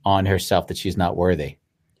on herself that she's not worthy.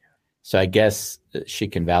 So I guess she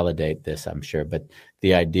can validate this, I'm sure. But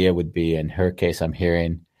the idea would be, in her case, I'm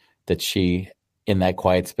hearing that she, in that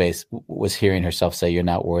quiet space, was hearing herself say, you're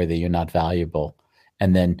not worthy, you're not valuable.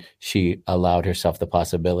 And then she allowed herself the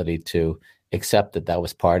possibility to accept that that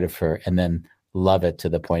was part of her and then love it to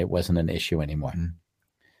the point it wasn't an issue anymore.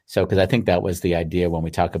 So, because I think that was the idea when we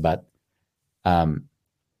talk about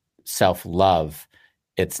self-love,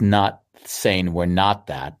 it's not saying we're not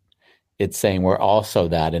that. It's saying we're also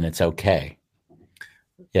that and it's okay.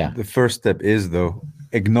 Yeah. The first step is, though,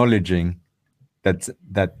 acknowledging that.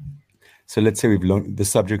 So let's say we've learned the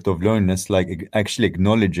subject of loneliness, like actually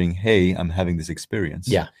acknowledging, hey, I'm having this experience.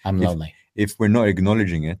 Yeah, I'm lonely. If we're not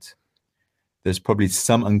acknowledging it, there's probably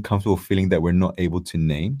some uncomfortable feeling that we're not able to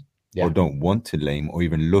name or don't want to name or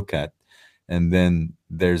even look at. And then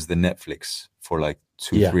there's the Netflix for like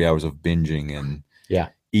 2-3 hours of binging and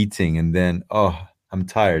eating. And then, oh, I'm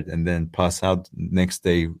tired. And then pass out, next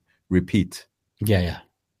day, repeat. Yeah.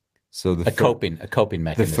 So a coping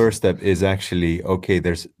mechanism. The first step is actually, okay,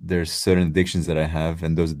 there's certain addictions that I have,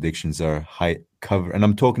 and those addictions are cover. And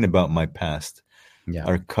I'm talking about my past,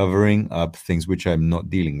 are covering up things which I'm not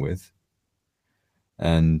dealing with,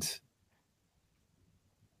 and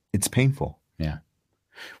it's painful. Yeah.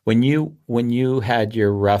 When you had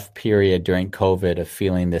your rough period during COVID of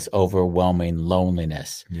feeling this overwhelming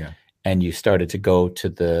loneliness, and you started to go to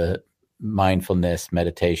the mindfulness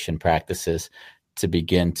meditation practices to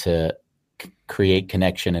begin to create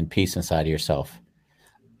connection and peace inside of yourself.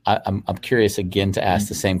 I'm curious again to ask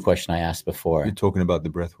the same question I asked before. You're talking about the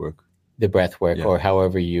breath work. The breath work, or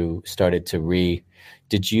however you started to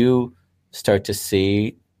did you start to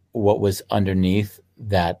see what was underneath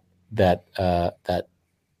that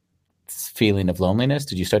feeling of loneliness?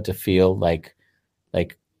 Did you start to feel like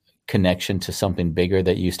connection to something bigger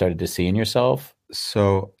that you started to see in yourself?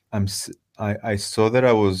 So I saw that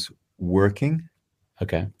I was working.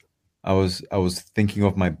 Okay. I was thinking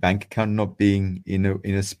of my bank account not being in a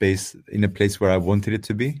place where I wanted it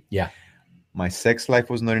to be. Yeah. My sex life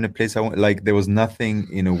was not in a place I want. Like there was nothing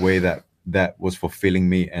in a way that was fulfilling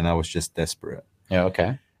me, and I was just desperate. Yeah.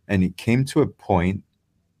 Okay. And it came to a point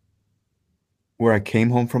where I came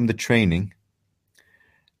home from the training,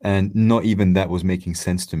 and not even that was making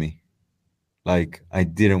sense to me. Like I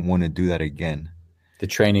didn't want to do that again. The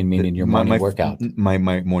training meaning your morning workout. My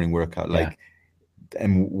morning workout. Like,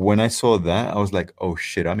 and when I saw that, I was like, oh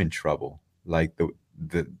shit, I'm in trouble. Like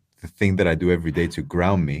the thing that I do every day to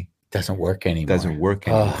ground me doesn't work anymore.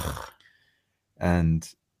 And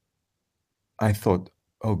I thought,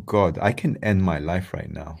 oh God, I can end my life right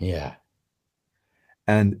now. Yeah.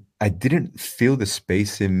 And I didn't feel the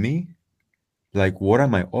space in me. Like, what are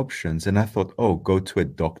my options? And I thought, oh, go to a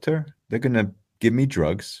doctor. They're going to give me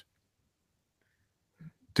drugs.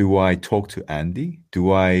 Do I talk to Andy?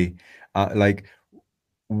 Do I,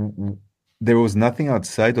 there was nothing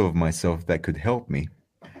outside of myself that could help me.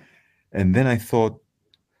 And then I thought,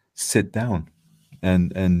 sit down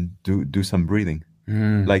and do some breathing.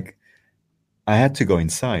 Like, I had to go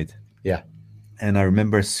inside. Yeah. And I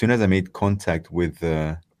remember as soon as I made contact with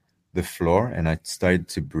the floor and I started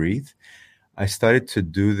to breathe, I started to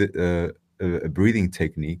do a breathing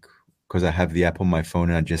technique because I have the app on my phone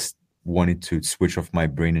and I just wanted to switch off my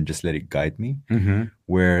brain and just let it guide me,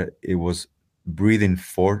 where it was breathe in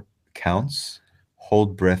 4 counts,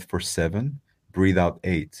 hold breath for 7, breathe out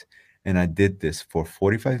 8. And I did this for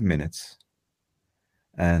 45 minutes.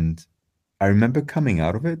 And I remember coming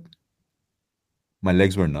out of it, my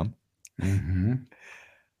legs were numb.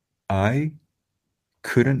 I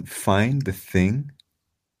couldn't find the thing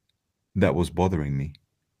that was bothering me.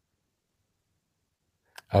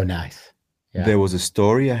 Oh, nice. Yeah. There was a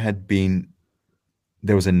story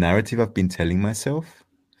there was a narrative I've been telling myself.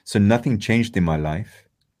 So nothing changed in my life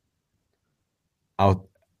out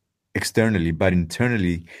externally, but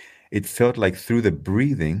internally, it felt like through the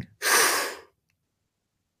breathing,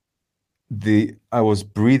 I was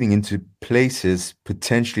breathing into places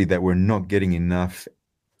potentially that were not getting enough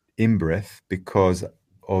in-breath because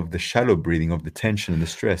of the shallow breathing of the tension and the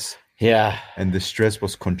stress. Yeah. And the stress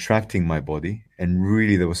was contracting my body. And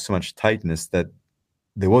really, there was so much tightness that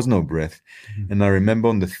there was no breath. And I remember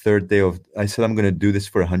on the 3rd day I said, I'm going to do this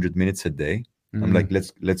for 100 minutes a day. I'm like,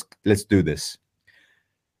 let's do this.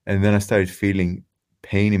 And then I started feeling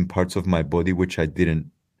pain in parts of my body, which I didn't,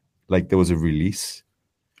 like there was a release.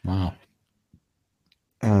 Wow.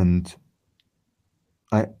 And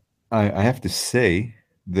I have to say,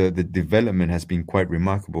 the development has been quite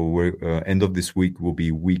remarkable. Where end of this week will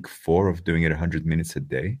be week 4 of doing it 100 minutes a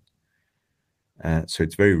day. So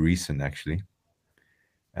it's very recent, actually.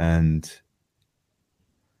 And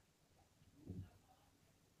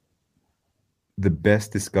the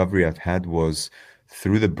best discovery I've had was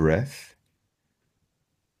through the breath.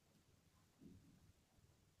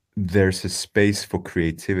 There's a space for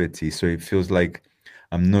creativity. So it feels like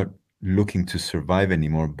I'm not looking to survive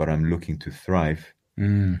anymore, but I'm looking to thrive.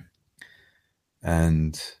 And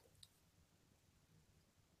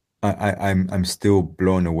I'm still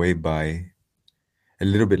blown away by a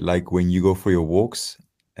little bit like when you go for your walks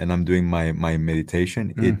and I'm doing my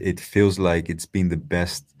meditation, it feels like it's been the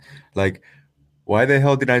best. Like, why the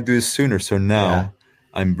hell did I do this sooner? So now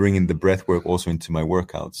I'm bringing the breath work also into my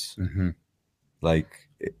workouts. Like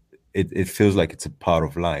it feels like it's a part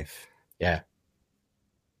of life. Yeah.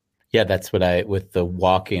 Yeah, that's what with the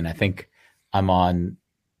walking, I think I'm on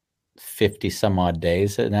 50 some odd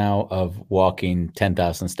days now of walking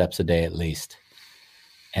 10,000 steps a day at least.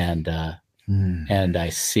 And I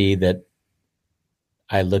see that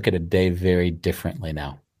I look at a day very differently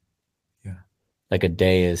now. Yeah. Like a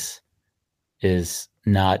day is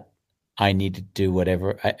not, I need to do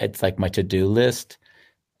whatever. It's like my to-do list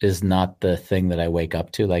is not the thing that I wake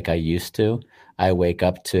up to like I used to. I wake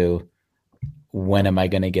up to, when am I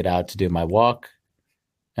going to get out to do my walk?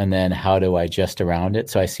 And then how do I adjust around it?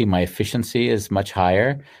 So I see my efficiency is much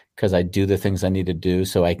higher because I do the things I need to do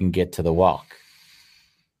so I can get to the walk.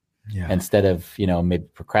 Yeah. Instead of, maybe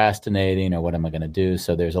procrastinating or what am I going to do?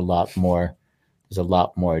 So there's a lot more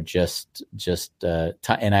just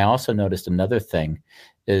time. And I also noticed another thing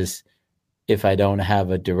is if I don't have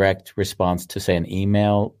a direct response to say an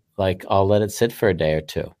email, like I'll let it sit for a day or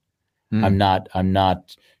two. I'm not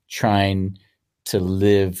trying to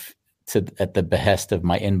live at the behest of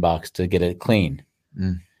my inbox to get it clean.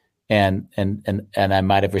 And I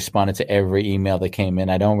might have responded to every email that came in.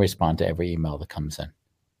 I don't respond to every email that comes in.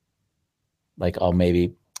 Like I'll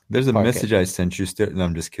maybe there's a message I sent you still. No,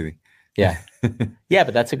 I'm just kidding. Yeah. Yeah,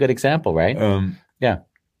 but that's a good example, right? Yeah.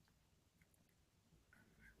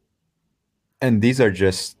 And these are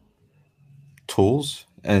just tools,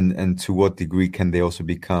 and to what degree can they also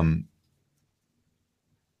become?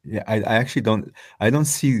 Yeah, I actually don't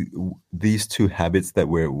see these two habits that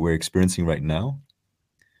we're experiencing right now.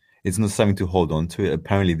 It's not something to hold on to.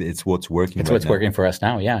 Apparently, it's what's working. It's what's working for us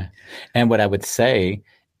now, yeah. And what I would say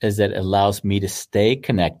is that it allows me to stay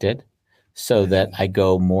connected so that I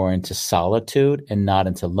go more into solitude and not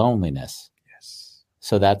into loneliness. Yes.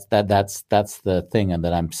 So that's the thing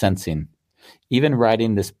that I'm sensing. Even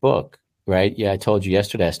writing this book, right? Yeah, I told you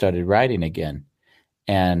yesterday I started writing again.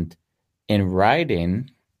 And in writing,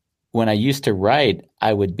 when I used to write,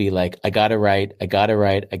 I would be like, I gotta write.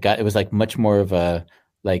 It was like much more of a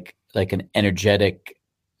like an energetic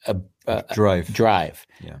drive.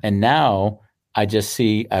 Yeah. And now I just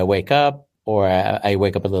see, I wake up, or I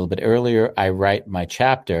wake up a little bit earlier. I write my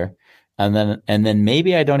chapter, and then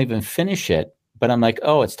maybe I don't even finish it, but I'm like,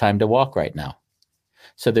 oh, it's time to walk right now.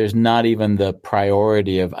 So there's not even the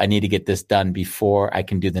priority of I need to get this done before I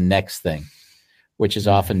can do the next thing, which has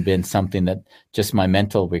often been something that just my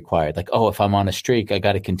mental required. Like, oh, if I'm on a streak, I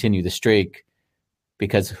got to continue the streak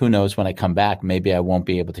because who knows when I come back, maybe I won't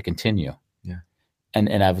be able to continue. Yeah.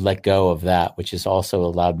 And I've let go of that, which has also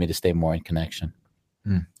allowed me to stay more in connection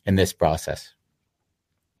in this process.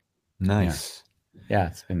 Nice. Yeah,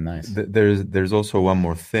 it's been nice. There's also one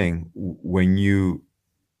more thing.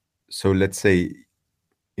 So let's say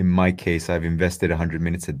in my case, I've invested 100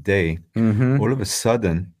 minutes a day. All of a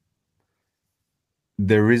sudden,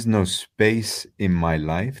 there is no space in my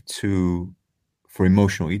life for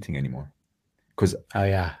emotional eating anymore. Because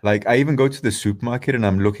like I even go to the supermarket and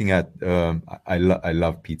I'm looking at I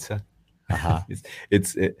love pizza.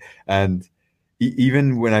 And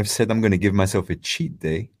even when I've said I'm going to give myself a cheat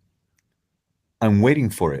day, I'm waiting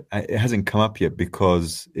for it. It hasn't come up yet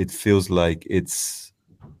because it feels like it's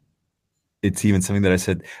even something that I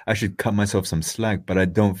said I should cut myself some slack, but I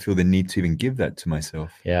don't feel the need to even give that to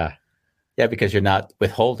myself. Yeah, because you're not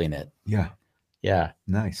withholding it. Yeah.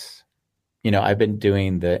 Nice. I've been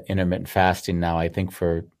doing the intermittent fasting now, I think,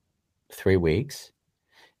 for 3 weeks.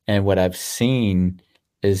 And what I've seen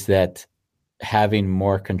is that having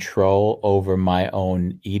more control over my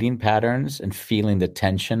own eating patterns and feeling the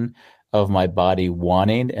tension of my body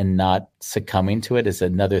wanting and not succumbing to it is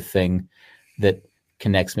another thing that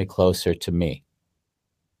connects me closer to me.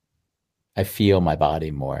 I feel my body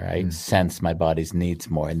more. I sense my body's needs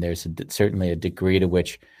more. And there's certainly a degree to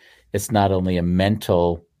which it's not only a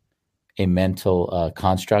mental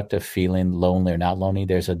construct of feeling lonely or not lonely.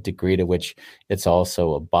 There's a degree to which it's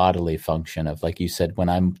also a bodily function of, like you said, when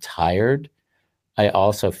I'm tired, I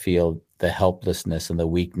also feel the helplessness and the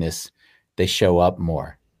weakness. They show up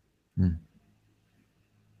more.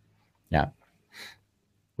 Yeah.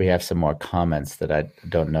 We have some more comments that I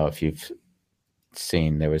don't know if you've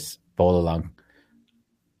seen. There was Bolalang.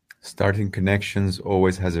 Starting connections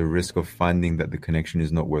always has a risk of finding that the connection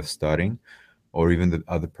is not worth starting, or even the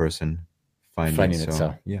other person finding it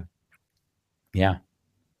so. Yeah.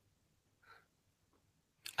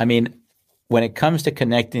 I mean, when it comes to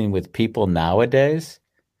connecting with people nowadays,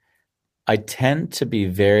 I tend to be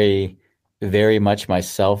very, very much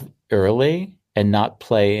myself early and not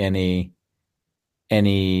play any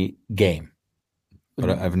game.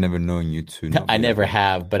 But I've never known you to. I never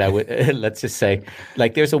have, but I would. Let's just say,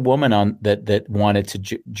 like, there's a woman on that wanted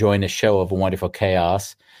to join a show of A Wonderful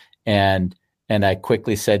Chaos, and I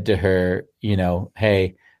quickly said to her,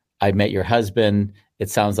 hey, I met your husband. It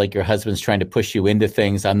sounds like your husband's trying to push you into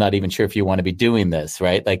things. I'm not even sure if you want to be doing this,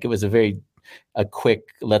 right? Like, it was a quick,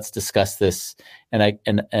 let's discuss this.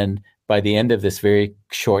 And by the end of this very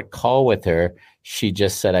short call with her, she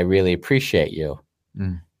just said, I really appreciate you.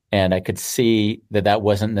 And I could see that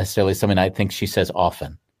wasn't necessarily something I think she says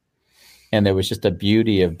often. And there was just a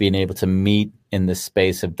beauty of being able to meet in the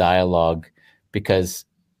space of dialogue, because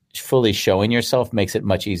fully showing yourself makes it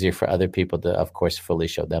much easier for other people to, of course, fully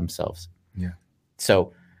show themselves. Yeah.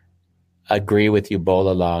 So agree with you,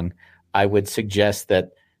 Bolalang. I would suggest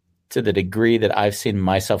that to the degree that I've seen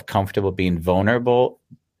myself comfortable being vulnerable,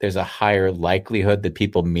 there's a higher likelihood that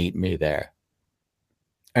people meet me there.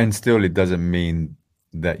 And still, it doesn't mean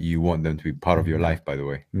that you want them to be part of your life, by the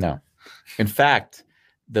way. No. In fact,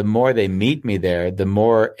 the more they meet me there, the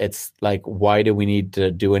more it's like, why do we need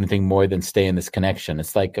to do anything more than stay in this connection?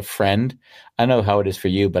 It's like a friend. I know how it is for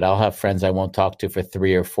you, but I'll have friends I won't talk to for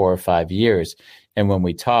 3 or 4 or 5 years. And when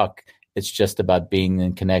we talk, it's just about being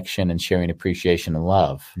in connection and sharing appreciation and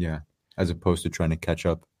love. Yeah. As opposed to trying to catch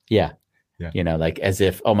up. Yeah. Like as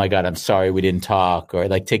if, oh my God, I'm sorry we didn't talk, or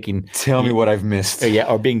like tell me what I've missed.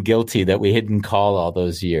 Or being guilty that we didn't call all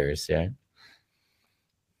those years. Yeah.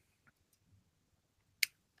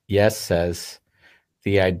 Yes says,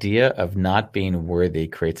 the idea of not being worthy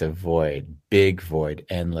creates a void, big void,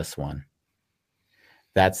 endless one.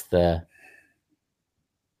 That's the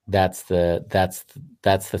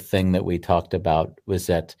thing that we talked about, was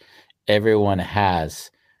that everyone has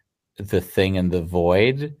the thing in the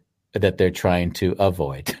void that they're trying to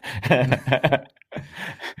avoid.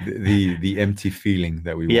 the empty feeling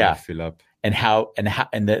that we want to fill up. And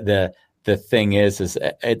the thing is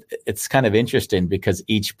it's kind of interesting, because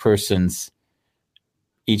each person's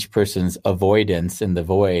avoidance in the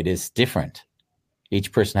void is different. Each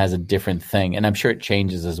person has a different thing, and I'm sure it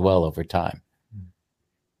changes as well over time.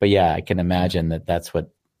 But yeah, I can imagine that's what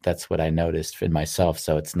I noticed in myself.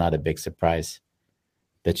 So it's not a big surprise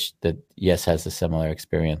that Yes has a similar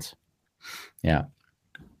experience. Yeah.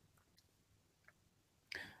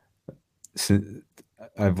 So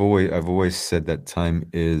I've always said that time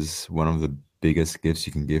is one of the biggest gifts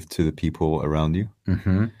you can give to the people around you.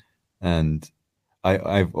 Mm-hmm. And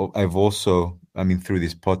I've also, through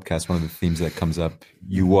this podcast, one of the themes that comes up,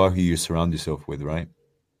 you are who you surround yourself with, right?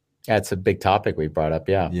 That's a big topic we brought up.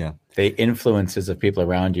 Yeah. Yeah. The influences of people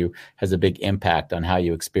around you has a big impact on how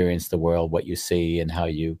you experience the world, what you see, and how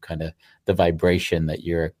you kind of the vibration that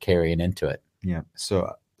you're carrying into it. Yeah.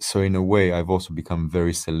 So in a way, I've also become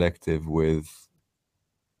very selective with,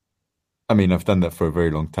 I mean, I've done that for a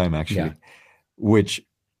very long time, actually, which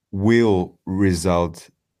will result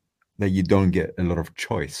that you don't get a lot of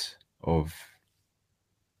choice of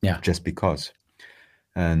just because.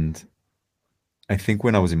 And I think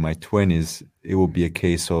when I was in my 20s, it will be a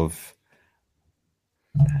case of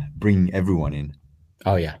bringing everyone in.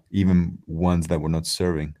 Oh, yeah. Even ones that were not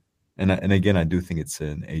serving. And again, I do think it's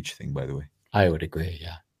an age thing, by the way. I would agree,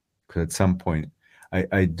 yeah. Because at some point,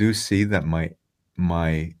 I do see that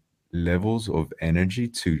my levels of energy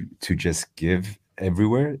to just give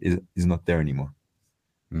everywhere is not there anymore.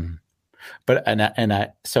 Mm-hmm. But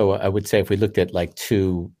so I would say if we looked at like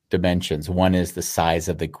two dimensions, one is the size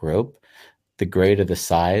of the group. The greater the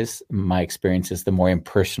size, my experience is the more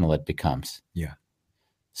impersonal it becomes. Yeah.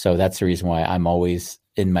 So that's the reason why I'm always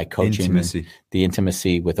in my coaching. Intimacy. The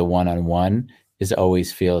intimacy with a one-on-one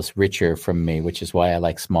always feels richer from me, which is why I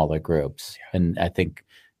like smaller groups. Yeah. And I think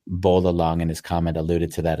Bolalong in his comment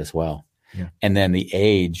alluded to that as well. Yeah. And then the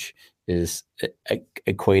age is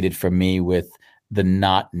equated for me with the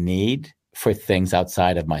not need for things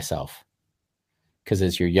outside of myself. Because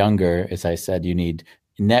as you're younger, as I said, you need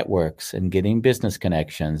networks and getting business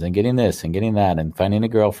connections and getting this and getting that and finding a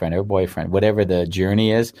girlfriend or boyfriend, whatever the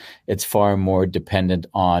journey is, it's far more dependent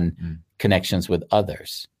on connections with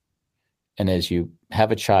others. And as you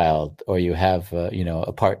have a child or you have,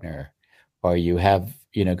 a partner or you have,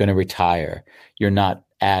 going to retire, you're not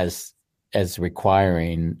as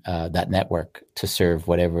requiring that network to serve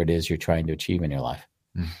whatever it is you're trying to achieve in your life.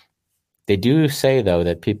 Mm. They do say, though,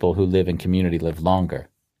 that people who live in community live longer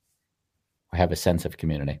or have a sense of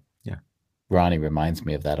community. Yeah. Ronnie reminds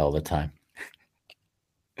me of that all the time.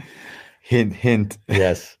 Hint, hint.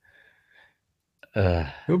 Yes. It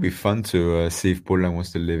would be fun to see if Poland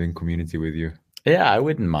wants to live in community with you. Yeah, I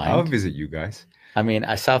wouldn't mind. I'll visit you guys. I mean,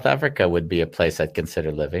 South Africa would be a place I'd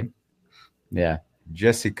consider living. Yeah.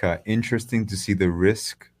 Jessica, interesting to see the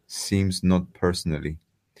risk seems not personally.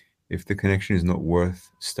 If the connection is not worth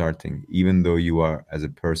starting, even though you are as a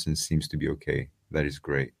person seems to be okay. That is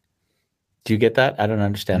great. Do you get that? I don't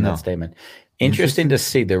understand that statement. Interesting to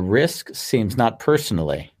see the risk seems not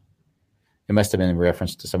personally. It must have been in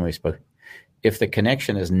reference to someone we spoke. If the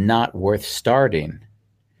connection is not worth starting,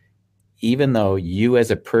 even though you as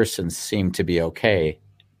a person seem to be okay,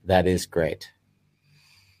 that is great.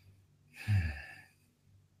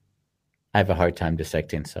 I have a hard time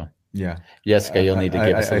dissecting, so. Yeah. Jessica, you'll need to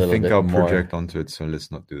give us a little bit more. I think I'll project onto it, so let's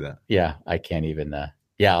not do that. Yeah, I can't even,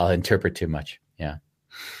 I'll interpret too much. Yeah.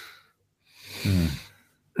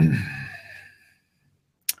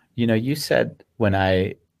 You said when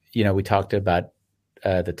we talked about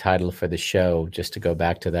the title for the show, just to go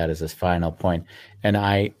back to that as this final point, and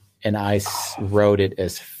I wrote it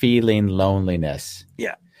as Feeling Loneliness.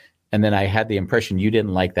 Yeah. And then I had the impression you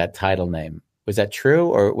didn't like that title name. Was that true,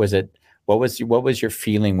 or was it? What was your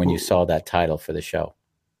feeling when you saw that title for the show?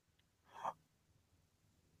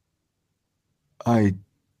 I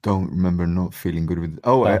don't remember not feeling good with it.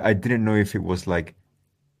 I didn't know if it was like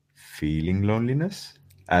feeling loneliness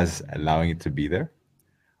as allowing it to be there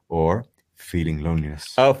or feeling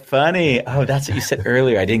loneliness. Oh, funny. Oh, that's what you said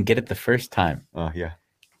earlier. I didn't get it the first time. Oh, yeah.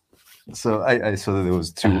 So I saw that there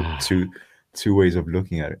was two ways of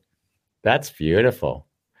looking at it. That's beautiful.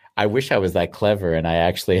 I wish I was that clever and I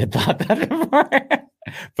actually had thought that before.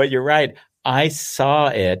 But you're right. I saw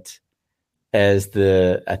it as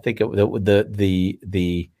the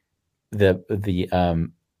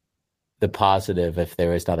positive, if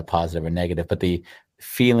there is not a positive or negative, but the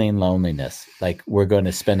feeling loneliness. Like we're going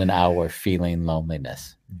to spend an hour feeling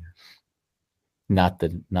loneliness. Not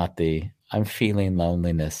the I'm feeling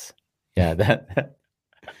loneliness. Yeah, that.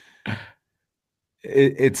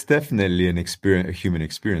 It's definitely a human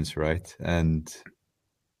experience, right? And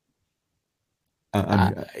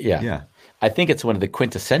yeah, I think it's one of the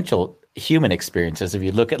quintessential human experiences. If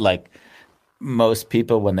you look at like most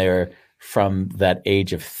people when they're from that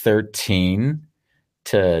age of 13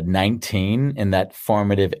 to 19, in that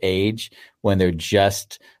formative age when they're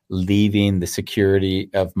just leaving the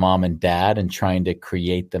security of mom and dad and trying to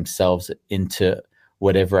create themselves into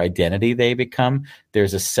whatever identity they become,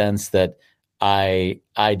 there's a sense that I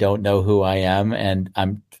don't know who I am and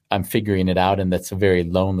I'm figuring it out, and that's a very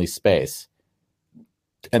lonely space.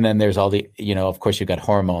 And then there's all the, of course you've got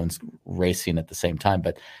hormones racing at the same time,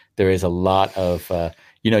 but there is a lot of,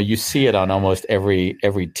 you see it on almost every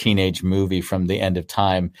teenage movie from the end of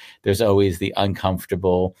time. There's always the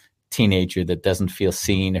uncomfortable, teenager that doesn't feel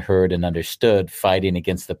seen, heard, and understood, fighting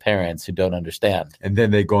against the parents who don't understand. And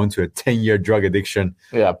then they go into a 10-year drug addiction.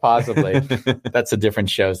 Yeah, possibly. That's the different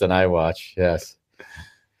shows than I watch. Yes.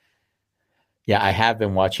 Yeah, I have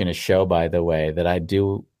been watching a show, by the way, that I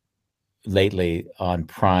do lately on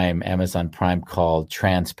Prime, Amazon Prime, called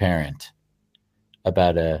Transparent,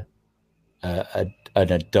 about an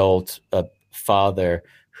adult father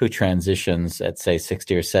who transitions at, say,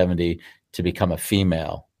 60 or 70 to become a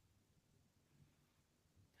female.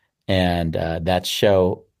 And that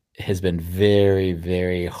show has been very,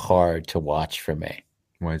 very hard to watch for me.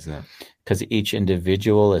 Why is that? Because each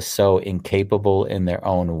individual is so incapable in their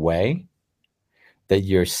own way that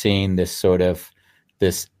you're seeing this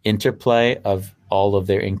interplay of all of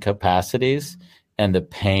their incapacities and the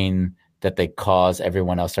pain that they cause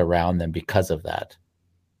everyone else around them because of that.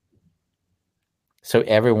 So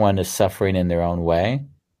everyone is suffering in their own way.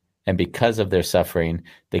 And because of their suffering,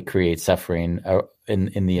 they create suffering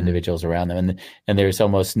in the individuals around them, and there's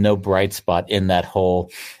almost no bright spot in that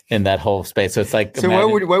whole space. So it's like, so why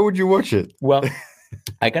would you watch it? Well,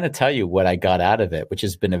 I'm going to tell you what I got out of it, which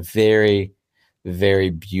has been a very,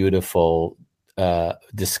 very beautiful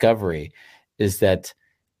discovery, is that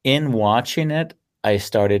in watching it, I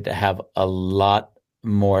started to have a lot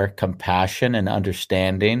more compassion and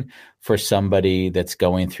understanding for somebody that's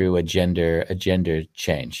going through a gender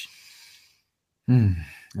change. And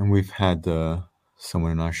we've had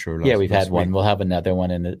someone in our show. We've had one. We'll have another one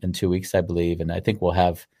in 2 weeks, I believe, and I think we'll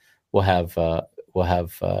have I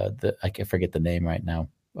can forget the name right now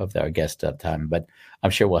of our guest at the time, but I'm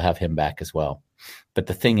sure we'll have him back as well. But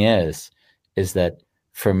the thing is that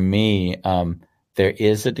for me, there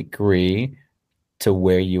is a degree to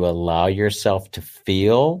where you allow yourself to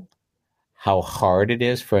feel how hard it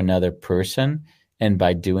is for another person. And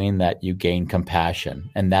by doing that, you gain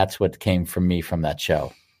compassion. And that's what came from me from that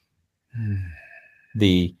show.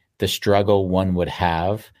 The struggle one would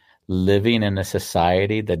have living in a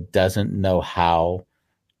society that doesn't know how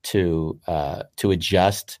to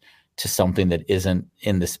adjust to something that isn't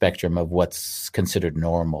in the spectrum of what's considered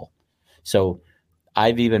normal. So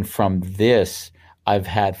I've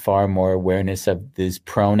had far more awareness of these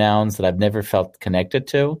pronouns that I've never felt connected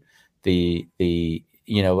to. How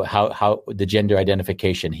the gender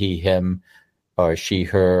identification, he, him, or she,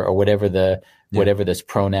 her, or whatever those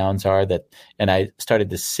pronouns are, and I started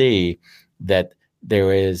to see that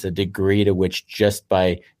there is a degree to which just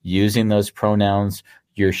by using those pronouns,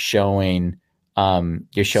 you're showing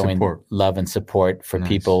support. Love and support for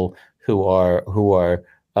people who are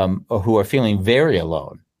feeling very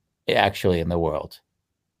alone, actually, in the world.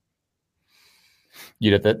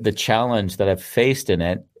 The challenge that I've faced in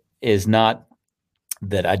it is not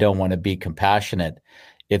that I don't want to be compassionate.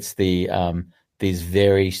 It's these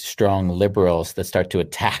very strong liberals that start to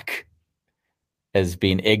attack as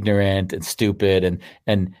being ignorant and stupid,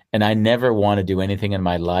 and I never want to do anything in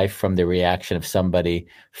my life from the reaction of somebody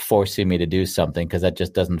forcing me to do something, because that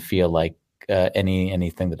just doesn't feel like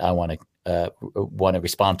anything that I want to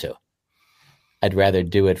respond to. I'd rather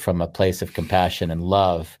do it from a place of compassion and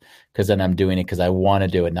love, because then I'm doing it because I want to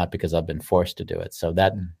do it, not because I've been forced to do it. So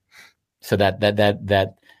that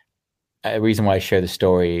reason why I share the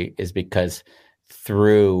story is because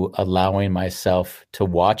through allowing myself to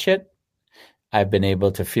watch it, I've been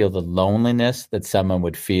able to feel the loneliness that someone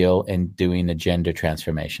would feel in doing a gender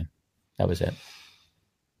transformation. That was it.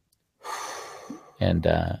 And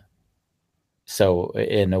so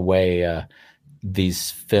in a way,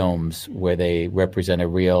 these films where they represent a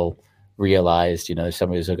realized, there's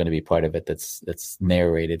somebody who's going to be part of it that's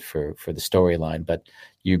narrated for the storyline, but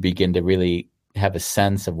you begin to really have a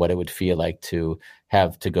sense of what it would feel like to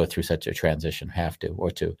have to go through such a transition, or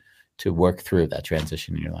to work through that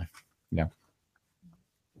transition in your life.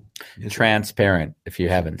 Transparent, if you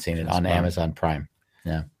haven't seen it, on Amazon Prime.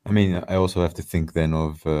 Yeah. I mean, I also have to think then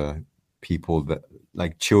of people that,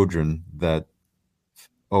 like children, that,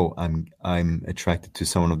 I'm attracted to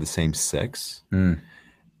someone of the same sex. And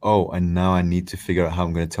now I need to figure out how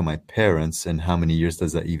I'm going to tell my parents, and how many years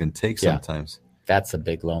does that even take sometimes? That's a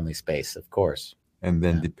big lonely space, of course. And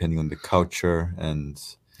then depending on the culture, and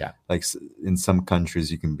like in some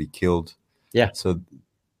countries you can be killed. Yeah. So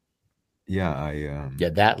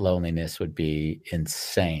that loneliness would be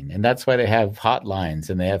insane. And that's why they have hotlines,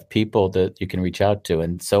 and they have people that you can reach out to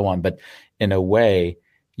and so on. But in a way,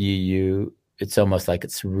 it's almost like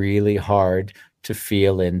it's really hard to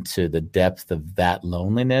feel into the depth of that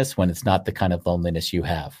loneliness when it's not the kind of loneliness you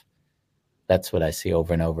have. That's what I see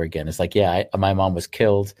over and over again. It's like, my mom was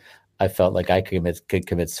killed. I felt like I could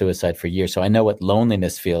commit suicide for years. So I know what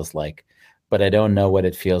loneliness feels like, but I don't know what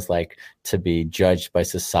it feels like to be judged by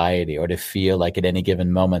society or to feel like at any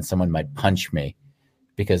given moment someone might punch me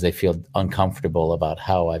because they feel uncomfortable about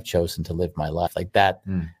how I've chosen to live my life. Like that,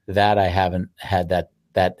 that I haven't had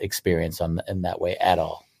that experience in that way at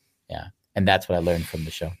all. Yeah. And that's what I learned from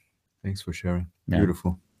the show. Thanks for sharing. Yeah.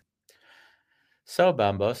 Beautiful. So,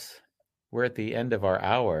 Bambos, we're at the end of our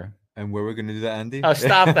hour. And where we're going to do that, Andy? Oh,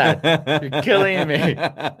 stop that. You're killing me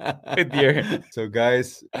with your... So,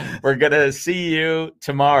 guys, we're going to see you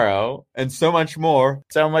tomorrow. And so much more.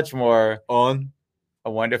 So much more. On A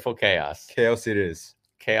Wonderful Chaos. Chaos it is.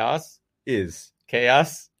 Chaos? Is.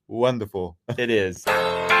 Chaos? Wonderful. It is.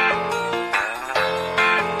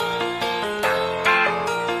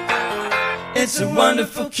 It's a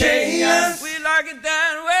wonderful chaos. We like it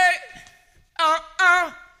that way.